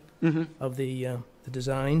plan of the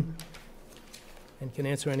design, and can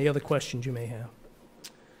answer any other questions you may have.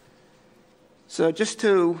 So just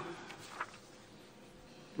to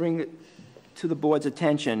bring it to the board's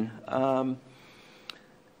attention,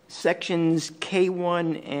 sections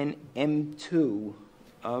K1 and M2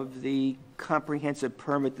 of the comprehensive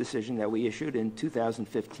permit decision that we issued in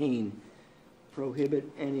 2015 prohibit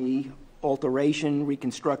any alteration,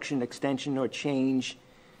 reconstruction, extension, or change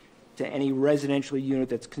to any residential unit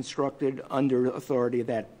that's constructed under authority of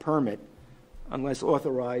that permit unless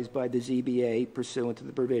authorized by the ZBA pursuant to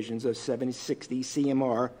the provisions of 760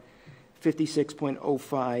 CMR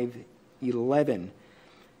 56.0511.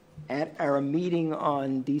 At our meeting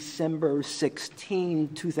on December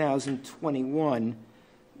 16, 2021,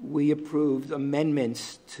 we approved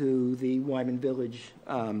amendments to the Wyman Village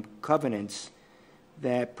covenants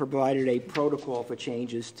that provided a protocol for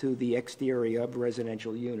changes to the exterior of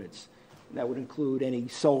residential units. That would include any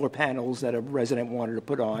solar panels that a resident wanted to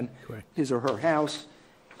put on his or her house,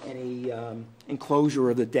 any enclosure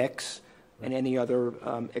of the decks, and any other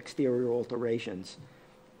exterior alterations.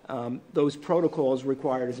 Those protocols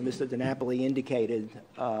required, as Mr. DiNapoli indicated,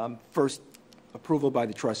 first approval by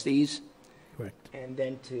the trustees, and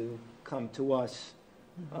then to come to us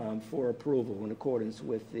for approval in accordance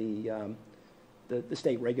with the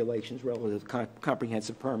state regulations relative to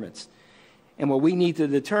comprehensive permits. And what we need to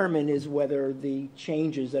determine is whether the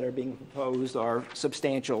changes that are being proposed are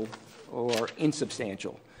substantial or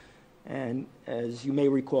insubstantial. And as you may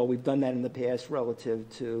recall, we've done that in the past relative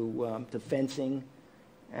to fencing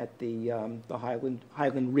at the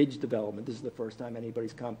Highland Ridge development. This is the first time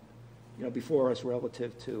anybody's come, before us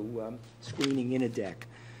relative to screening in a deck.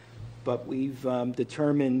 But we've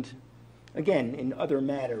determined, again, in other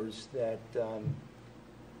matters that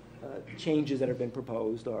changes that have been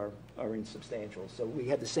proposed are insubstantial. So we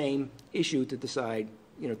had the same issue to decide,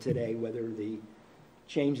 today whether the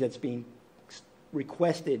change that's being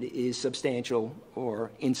requested is substantial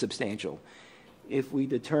or insubstantial. If we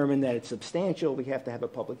determine that it's substantial, we have to have a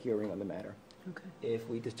public hearing on the matter. Okay. If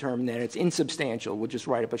we determine that it's insubstantial, we'll just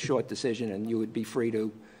write up a short decision, and you would be free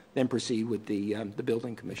to then proceed with the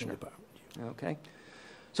building commissioner. Okay.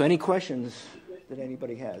 So any questions that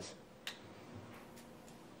anybody has?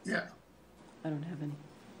 Yeah. I don't have any.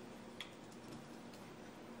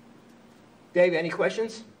 Dave, any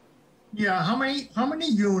questions? Yeah, how many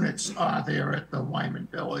units are there at the Wyman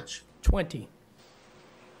Village? 20.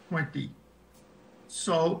 20.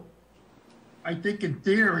 So I think in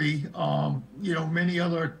theory, many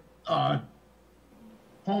other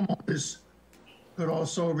homeowners could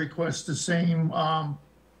also request the same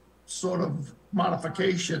sort of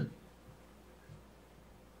modification.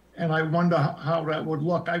 And I wonder how that would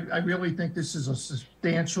look. I really think this is a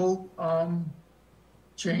substantial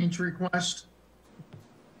change request.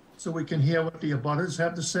 So we can hear what the abutters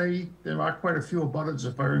have to say. There are quite a few abutters,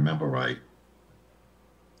 if I remember right,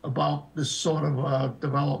 about this sort of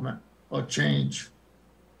development or change.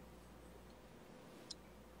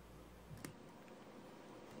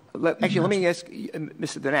 Actually, let me ask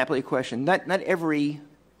Mr. DiNapoli a question. Not every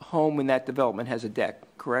home in that development has a deck,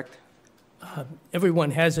 correct?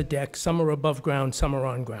 Everyone has a deck. Some are above ground, some are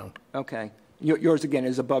on ground. Okay. Yours, again,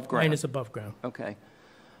 is above ground? Mine is above ground. Okay.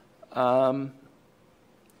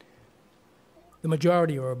 The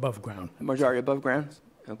majority are above ground. The majority above ground?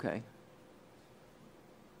 Okay.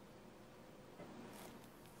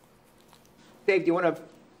 Dave, do you want to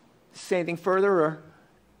say anything further, or?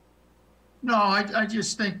 No, I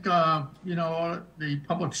just think, the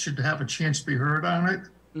public should have a chance to be heard on it.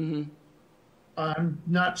 Mm-hmm. I'm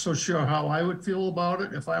not so sure how I would feel about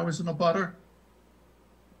it if I was in a butter.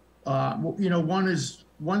 One is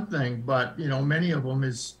one thing, but, many of them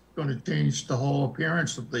is going to change the whole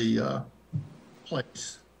appearance of the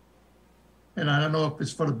place. And I don't know if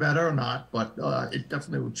it's for the better or not, but it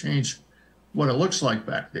definitely will change what it looks like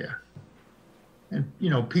back there. And,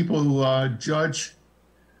 people who judge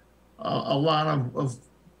a lot of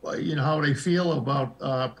how they feel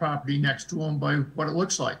about property next to them by what it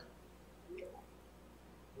looks like.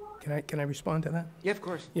 Can I respond to that? Yeah, of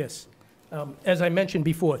course. Yes. As I mentioned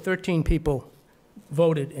before, 13 people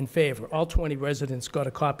voted in favor. All 20 residents got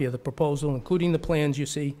a copy of the proposal, including the plans you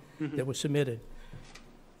see that were submitted.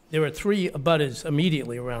 There are 3 abutters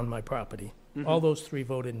immediately around my property. All those 3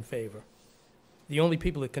 voted in favor. The only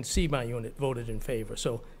people that can see my unit voted in favor.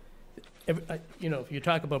 So, you know, if you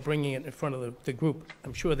talk about bringing it in front of the group,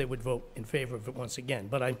 I'm sure they would vote in favor of it once again,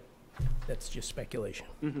 but that's just speculation.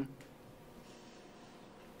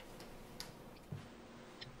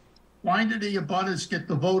 Why did the abutters get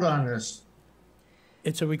the vote on this?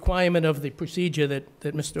 It's a requirement of the procedure that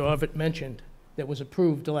Mr. Orvitt mentioned that was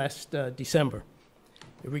approved last December.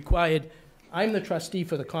 It required, I'm the trustee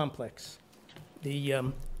for the complex.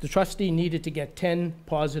 The trustee needed to get 10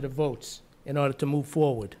 positive votes in order to move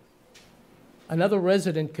forward. Another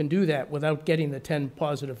resident can do that without getting the 10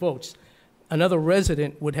 positive votes. Another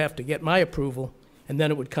resident would have to get my approval, and then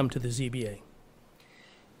it would come to the ZBA.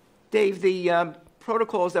 Dave, the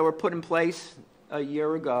protocols that were put in place a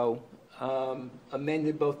year ago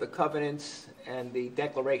amended both the covenants and the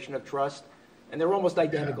declaration of trust, and they're almost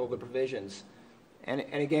identical, the provisions. And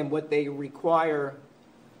again, what they require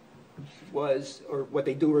was, or what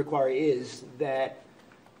they do require is that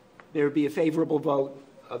there be a favorable vote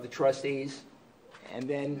of the trustees and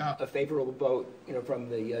then a favorable vote, you know, from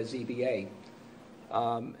the ZBA.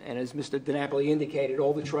 And as Mr. DiNapoli indicated,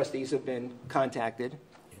 all the trustees have been contacted.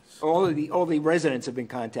 Yes. All the residents have been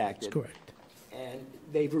contacted. That's correct. And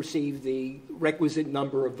they've received the requisite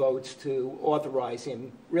number of votes to authorize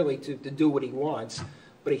him really to do what he wants,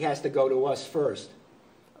 but he has to go to us first,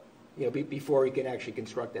 you know, before he can actually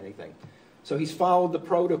construct anything. So he's followed the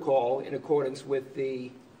protocol in accordance with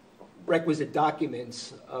the requisite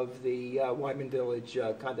documents of the Wyman Village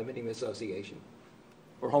Condominium Association,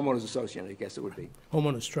 or Homeowners Association, I guess it would be.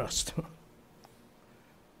 Homeowners Trust.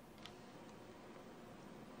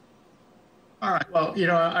 All right, well, you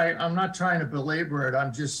know, I'm not trying to belabor it.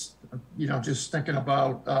 I'm just, you know, just thinking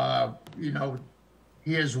about, you know,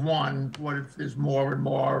 here's one, what if there's more and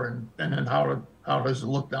more, and then how does it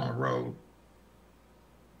look down the road?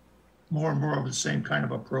 More and more of the same kind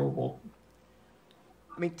of approval.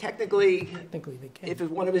 I mean, technically They can. if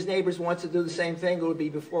one of his neighbors wants to do the same thing, it would be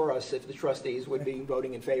before us if the trustees would be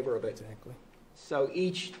voting in favor of it. Exactly. So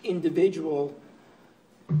each individual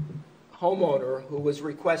homeowner who was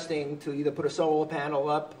requesting to either put a solar panel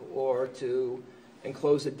up or to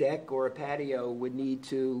enclose a deck or a patio would need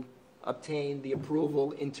to obtain the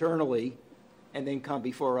approval internally and then come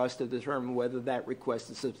before us to determine whether that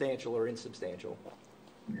request is substantial or insubstantial.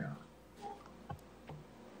 Yeah.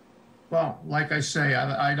 Well, like I say,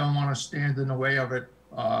 I don't want to stand in the way of it.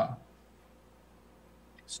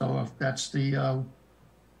 So if that's the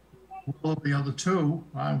will of the other 2,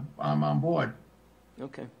 I'm on board.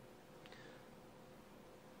 Okay.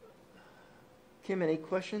 Kim, any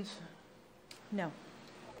questions? No.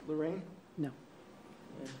 Lorraine? No.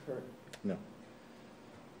 And Kurt? No.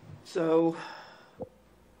 So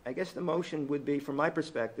I guess the motion would be, from my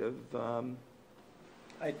perspective,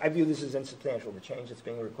 I view this as insubstantial. The change that's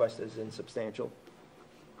being requested is insubstantial.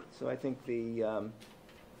 So I think the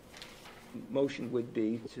motion would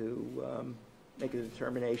be to make a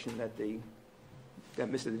determination that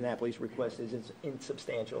Mr. DiNapoli's request is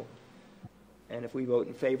insubstantial. And if we vote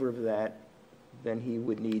in favor of that, then he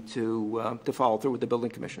would need to follow through with the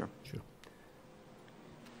building commissioner. Sure.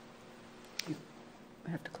 I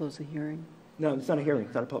have to close the hearing? No, it's not a hearing.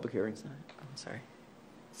 It's not a public hearing. It's not. I'm sorry.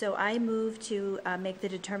 So I move to make the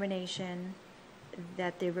determination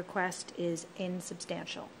that the request is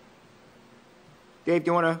insubstantial. Dave, do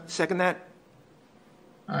you want to second that?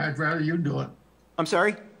 I'd rather you do it. I'm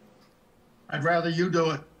sorry? I'd rather you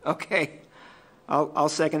do it. Okay. I'll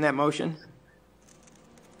second that motion.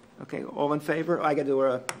 Okay, all in favor? I got to do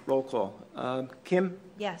a roll call. Kim?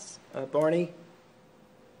 Yes. Barney?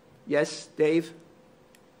 Yes. Dave?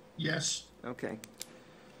 Yes. Okay.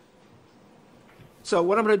 So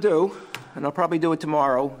what I'm going to do, and I'll probably do it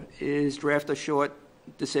tomorrow, is draft a short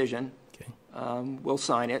decision. Okay. We'll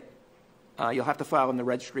sign it. You'll have to file in the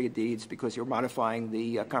Registry of Deeds because you're modifying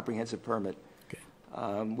the comprehensive permit.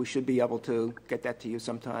 Okay. We should be able to get that to you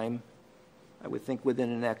sometime, I would think,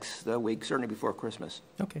 within the next week, certainly before Christmas.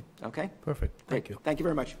 Okay. Okay? Perfect. Thank you. Thank you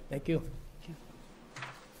very much. Thank you.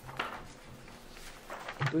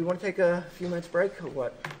 Do we want to take a few minutes break or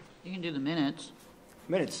what? You can do the minutes.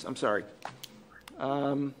 Minutes, I'm sorry.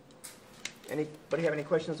 Anybody have any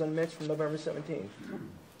questions on the minutes from November 17th?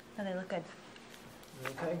 Oh, they look good.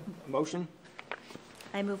 Okay, motion?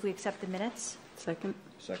 I move we accept the minutes. Second?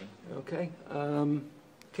 Second. Okay.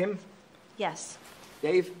 Kim? Yes.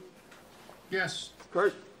 Dave? Yes.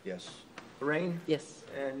 Kurt? Yes. Lorraine? Yes.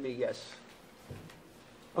 And me, yes.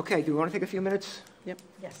 Okay, do we want to take a few minutes? Yep.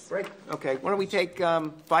 Yes. Break? Okay, why don't we take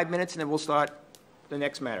 5 minutes and then we'll start the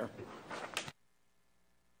next matter.